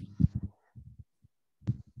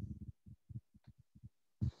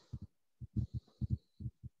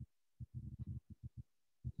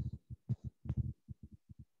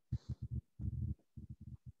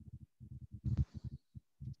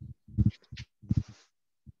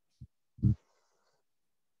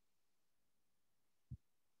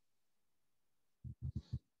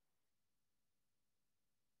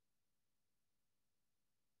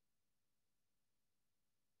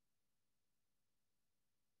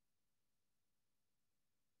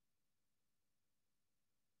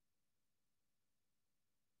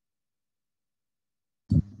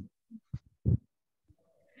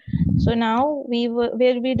 So now we'll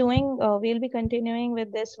be doing, we'll be continuing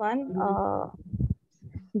with this one,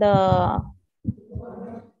 the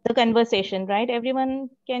conversation, right? Everyone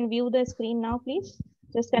can view the screen now, please.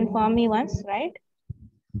 Just confirm me once, right?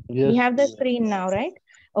 Yes. We have the screen now, right?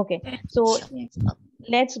 Okay. So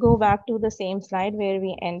let's go back to the same slide where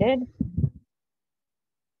we ended.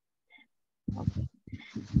 Okay.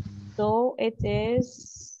 So it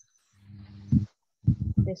is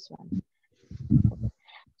this one. Okay.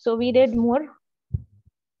 So we did more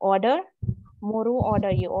order, muru order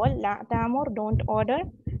you all, la ta'mur don't order,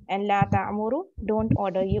 and la ta'muru don't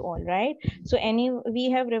order you all, right? So we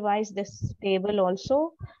have revised this table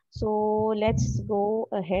also. So let's go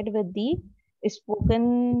ahead with the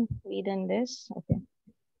spoken. We done this. Okay.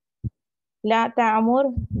 La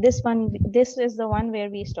ta'mur, this one, this is the one where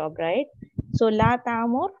we stopped, right? So la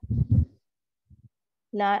ta'mur,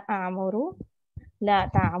 la amuru, la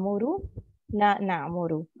ta'muru, la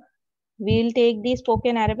na'muru. We'll take the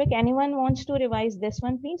spoken Arabic. Anyone wants to revise this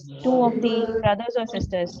one, please? Two of the brothers or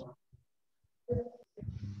sisters.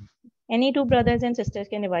 Any two brothers and sisters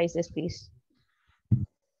can revise this, please.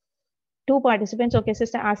 Two participants. Okay,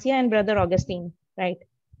 Sister Asia and Brother Augustine. Right.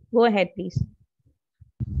 Go ahead, please.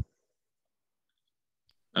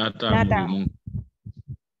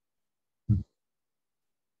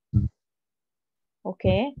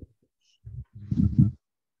 Okay.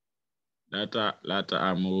 Lata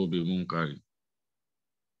amuru bi munkari.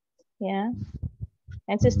 Yeah.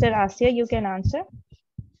 And Sister Asia, you can answer.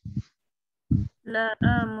 La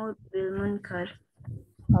amur bil munkar.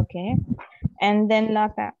 Okay. And then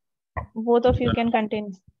Lata. Both of you can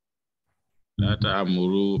continue. Lata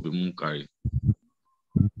amuru bi munkari.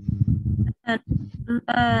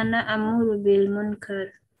 La na'muru bil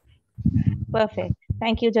munkar. Perfect.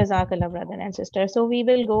 Thank you, Jazakallah, brother and sister. So we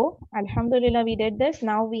will go. Alhamdulillah, we did this.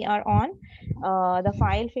 Now we are on the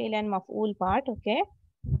file, fail, and maf'ul part. Okay.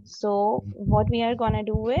 So what we are gonna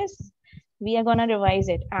do is we are gonna revise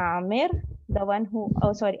it. Amir, the one who,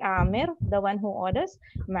 oh sorry, Amir, the one who orders.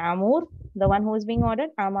 Ma'mur, the one who is being ordered.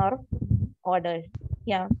 Amar, order.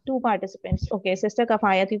 Yeah, two participants. Okay, Sister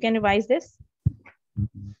Kafayat, you can revise this.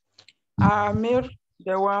 Amir,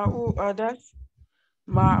 the one who orders.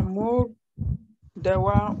 Ma'mur, the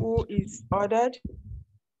one who is ordered.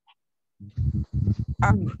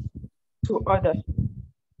 Amr, to order.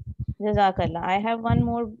 Jazakallah. I have one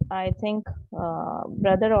more, I think,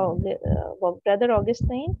 Brother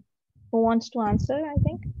Augustine, who wants to answer, I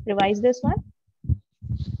think. Revise this one.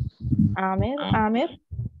 Amir,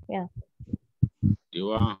 yeah. The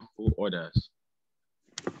one who orders.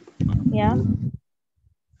 Yeah.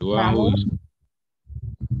 The one who is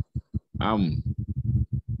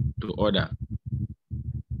to order.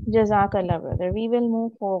 Jazakallah, brother. We will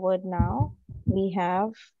move forward now. We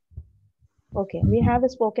have a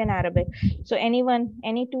spoken Arabic. So anyone,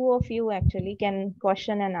 any two of you actually can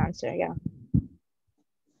question and answer. Yeah.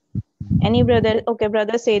 Any brother? Okay,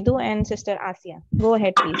 Brother Sedu and Sister Asia. Go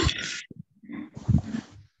ahead, please.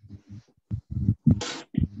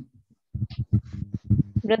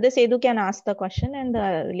 Brother Sedu can ask the question and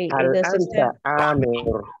هل the أنت sister.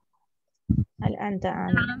 آمر؟ هل أنت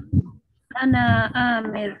آمر؟ أنا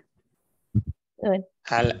آمر. Good.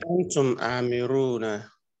 هل أنتم آمرون؟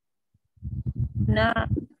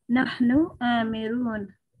 نحن آمرون.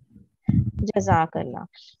 Jazakallah.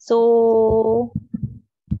 So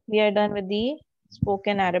we are done with the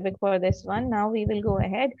spoken Arabic for this one. Now we will go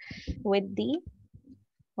ahead with the,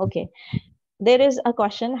 okay. There is a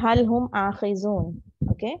question, Hal hum akhizun.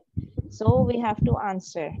 Okay. So we have to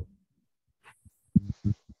answer.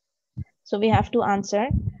 So we have to answer.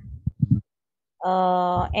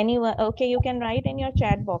 Anyone, okay, you can write in your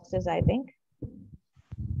chat boxes, I think.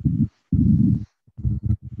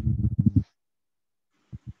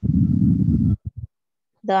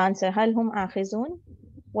 The answer, Hal hum akhizun.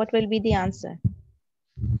 What will be the answer?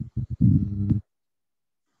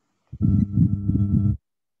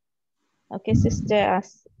 Okay, sister,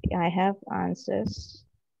 I have answers.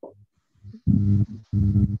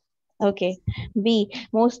 Okay, B.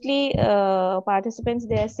 Mostly participants,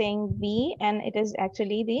 they are saying B, and it is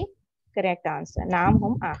actually the correct answer. Naam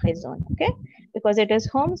hum akhizun. Okay, because it is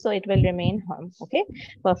hum, so it will remain hum. Okay,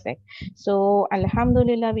 perfect. So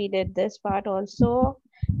alhamdulillah, we did this part also.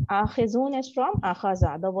 Akhizun is from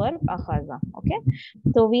akhaza, the verb akhaza. Okay,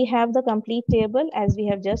 so we have the complete table as we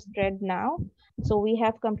have just read now. So we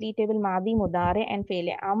have complete table Madi, Mudare, and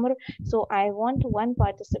Fele Amr. So I want one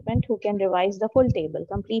participant who can revise the full table,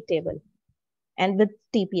 complete table, and with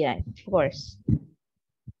TPI, of course.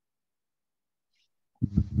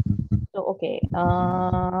 So okay,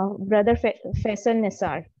 brother Faisal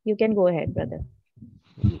Nisar, you can go ahead, brother.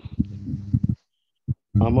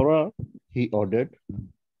 Amara, he ordered.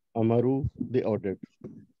 Amaru, they ordered.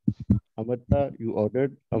 Amarta, you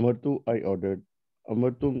ordered. Amartu, I ordered.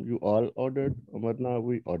 Amartum, you all ordered. Amarna,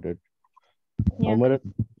 we ordered. Yeah. Amarat,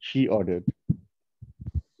 she ordered.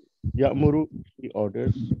 Ya'muru, he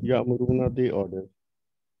orders. Ya'muruna, they order.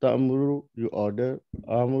 Ta'muru, you order.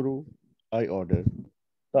 Amuru, I order.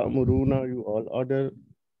 Ta'muruna, you all order.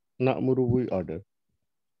 Na'muru, we order.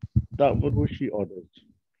 Ta'muru, she orders.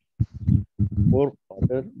 Mur,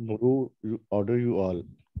 order. Muru, you order you all.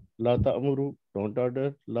 La ta'muru, don't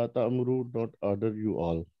order. La ta'muru, don't order you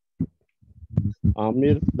all.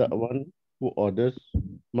 Amir, the one who orders.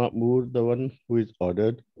 Ma'mur, the one who is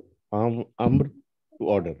ordered. Amr, to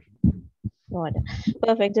order. Order.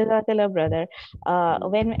 Perfect. Jazakallah, brother.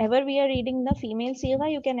 Whenever we are reading the female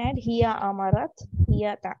sigha, you can add hiya amarat,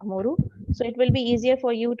 hiya ta'muru. So it will be easier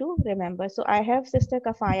for you to remember. So I have Sister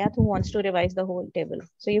Kafayat who wants to revise the whole table.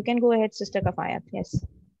 So you can go ahead, Sister Kafayat. Yes.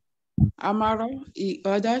 Amara, he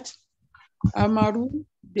ordered. Amaru,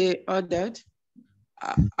 they ordered.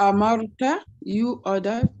 Amarta, you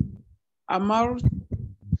ordered.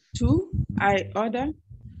 Amartu, I ordered.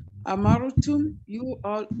 Amartum, you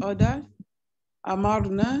all ordered.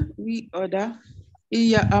 Amarna, we order.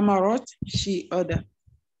 Iya amarot, she order.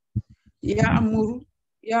 Ya'muru,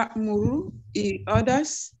 he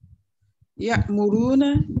orders.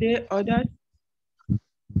 Ya'muruna, they ordered.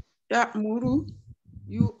 Ya'muru,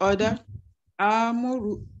 you order.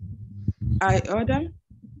 Amuru, I order.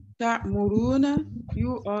 Ta'muruna,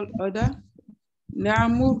 you all order.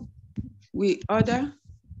 Na'mur, we order.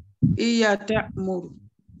 Iya ta'muru,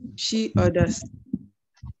 she orders.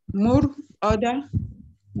 Mur, order.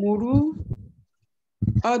 Muru,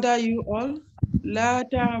 order you all. La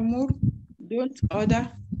ta'mur, don't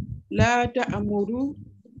order. La ta'muru,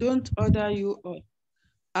 don't order you all.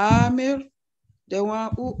 Amir, the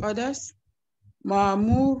one who orders.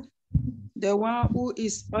 Ma'mur, the one who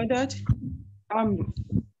is ordered. Amr,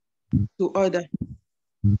 to order.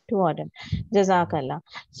 To order. Jazakallah.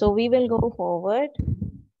 So we will go forward.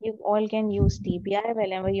 You all can use TPI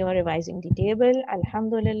whenever you are revising the table.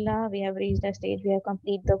 Alhamdulillah, we have reached a stage. We have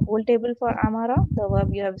completed the whole table for Amara, the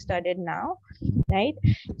verb you have studied now, right?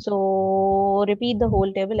 So repeat the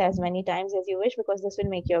whole table as many times as you wish because this will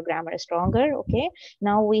make your grammar stronger. Okay.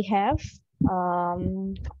 Now we have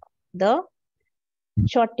the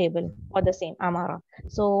short table for the same Amara.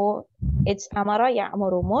 So it's Amara,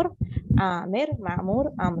 Ya'muru, Mur, Amir,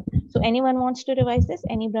 Ma'mur, Amr. So anyone wants to revise this?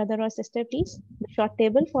 Any brother or sister, please? The short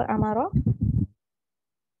table for Amara.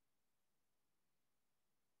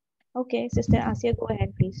 Okay, Sister Asya, go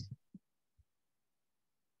ahead, please.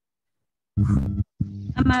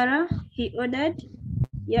 Amara, he ordered.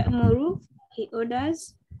 Ya'muru, he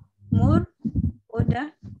orders. Mur,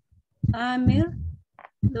 order. Amir,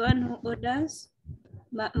 the one who orders.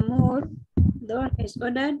 Ma'mur, the one is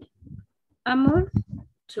ordered. Amr,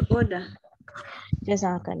 to order.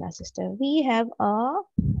 Jazakallah, sister. We have a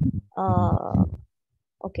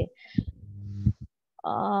okay.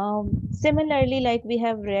 Similarly, like we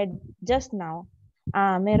have read just now,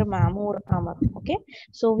 Amir, Mamur, Amr. Okay,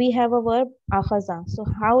 so we have a verb akhaza. So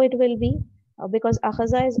how it will be? Because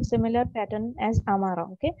akhaza is similar pattern as amara.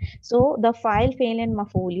 Okay, so the file, fail, and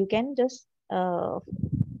maful. You can just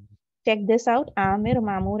check this out: Amir,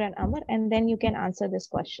 Mamur, and Amr, and then you can answer this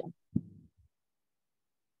question.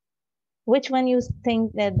 Which one you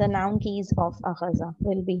think that the noun keys of akhaza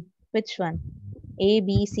will be? Which one? A,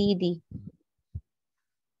 B, C, D.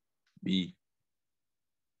 B.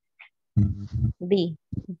 B.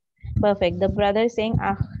 Perfect. The brother is saying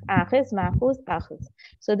akhiz, mahfuz, akhiz.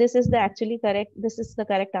 So this is the actually correct. This is the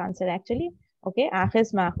correct answer actually. Okay,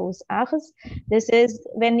 akhiz, mahfuz, akhiz. This is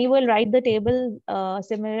when you will write the table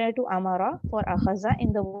similar to amara for akhaza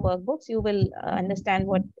in the workbooks. You will understand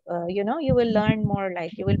what you know. You will learn more.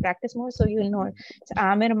 Like you will practice more, so you will know. It's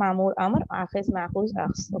amir, mamur, amr, akhiz, mahfuz,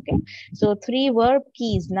 akhiz. Okay. So 3 verb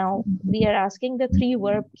keys. Now we are asking the 3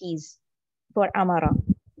 verb keys for amara.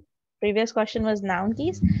 Previous question was noun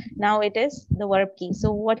keys. Now it is the verb key.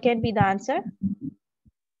 So what can be the answer?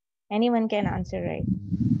 Anyone can answer, right?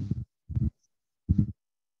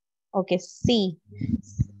 Okay, C.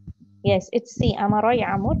 Yes, it's C. Amara,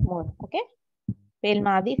 Ya'mur, Mur. Okay. Fail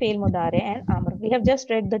Madi, Fail Mudare, and Amr. We have just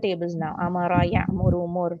read the tables now. Amara, Ya'muru,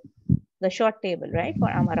 Mur. The short table, right, for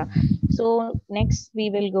Amara. So next we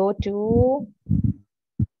will go to,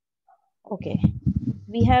 okay.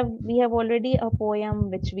 We have already a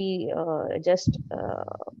poem which we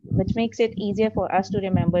which makes it easier for us to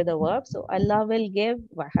remember the verb. So Allah will give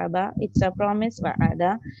wahaba. It's a promise.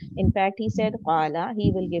 Wa'ada. In fact, he said qala.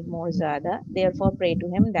 He will give more zada. Therefore, pray to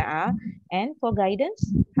him. Da'a. And for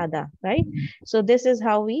guidance, hada. Right. So this is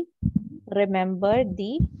how we remember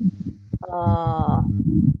the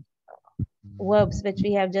verbs which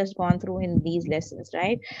we have just gone through in these lessons,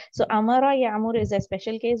 right? So amara ya'mur is a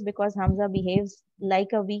special case because hamza behaves like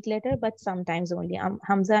a weak letter, but sometimes only.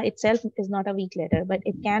 Hamza itself is not a weak letter, but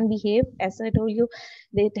it can behave, as I told you,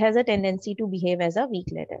 it has a tendency to behave as a weak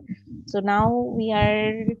letter. So now we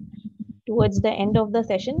are towards the end of the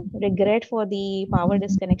session. Regret for the power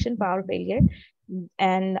disconnection, power failure,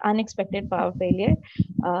 and unexpected power failure.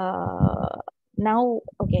 Now,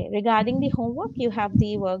 okay, regarding the homework, you have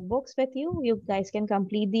the workbooks with you. You guys can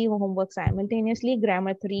complete the homework simultaneously.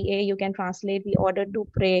 Grammar 3A, you can translate the order to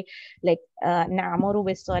pray, like Namoru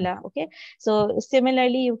Biswala. Okay, so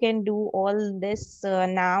similarly, you can do all this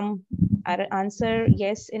Nam answer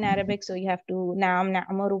yes in Arabic. So you have to Nam,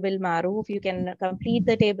 Namoru bil Maruf. You can complete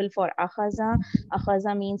the table for Akhaza.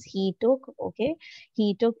 Akhaza means he took. Okay,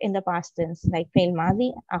 he took in the past tense, like fail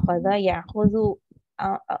madi. Akhaza yakhuzu.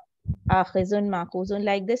 Akhizun, makhuzun.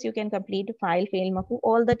 Like this, you can complete file, fail, mafu,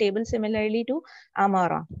 all the tables similarly to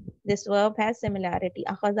amara. This verb has similarity.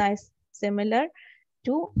 Akhaza is similar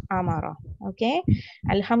to amara. Okay.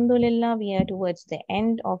 Alhamdulillah, we are towards the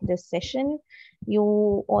end of this session. You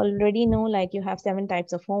already know, like you have 7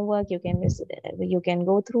 types of homework. You can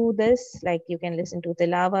go through this, like you can listen to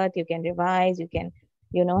tilawat, you can revise, you can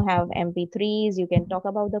have MP3s, you can talk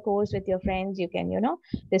about the course with your friends, you can,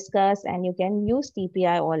 discuss, and you can use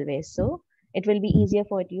TPI always. So it will be easier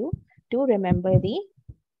for you to remember the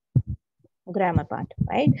grammar part,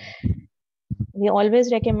 right? We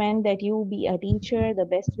always recommend that you be a teacher. The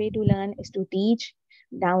best way to learn is to teach.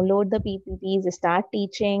 Download the PPTs, start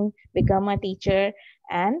teaching, become a teacher,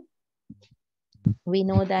 and we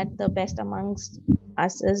know that the best amongst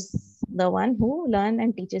us is the one who learn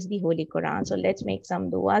and teaches the Holy Quran. So let's make some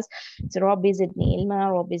duas. So Rabbi zidni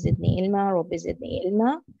ilma, Rabbi zidni ilma, Rabbi zidni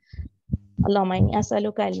ilma. Allahumma inni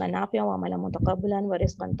as'aluka ilman nafi'an wa amalan mutaqabbalan wa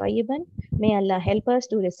rizqan tayyiban. May Allah help us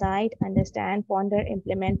to recite, understand, ponder,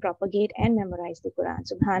 implement, propagate, and memorize the Quran.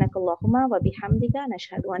 Subhanakallahumma wa bihamdika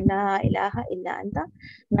nashhadu an la ilaha illa anta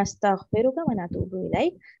nastaghfiruka wa natubu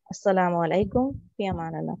ilayk. Assalamu alaikum. Fi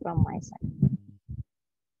amanallah from my side.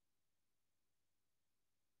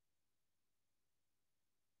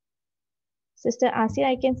 Sister Asia,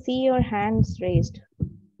 I can see your hands raised.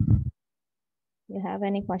 You have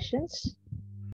any questions?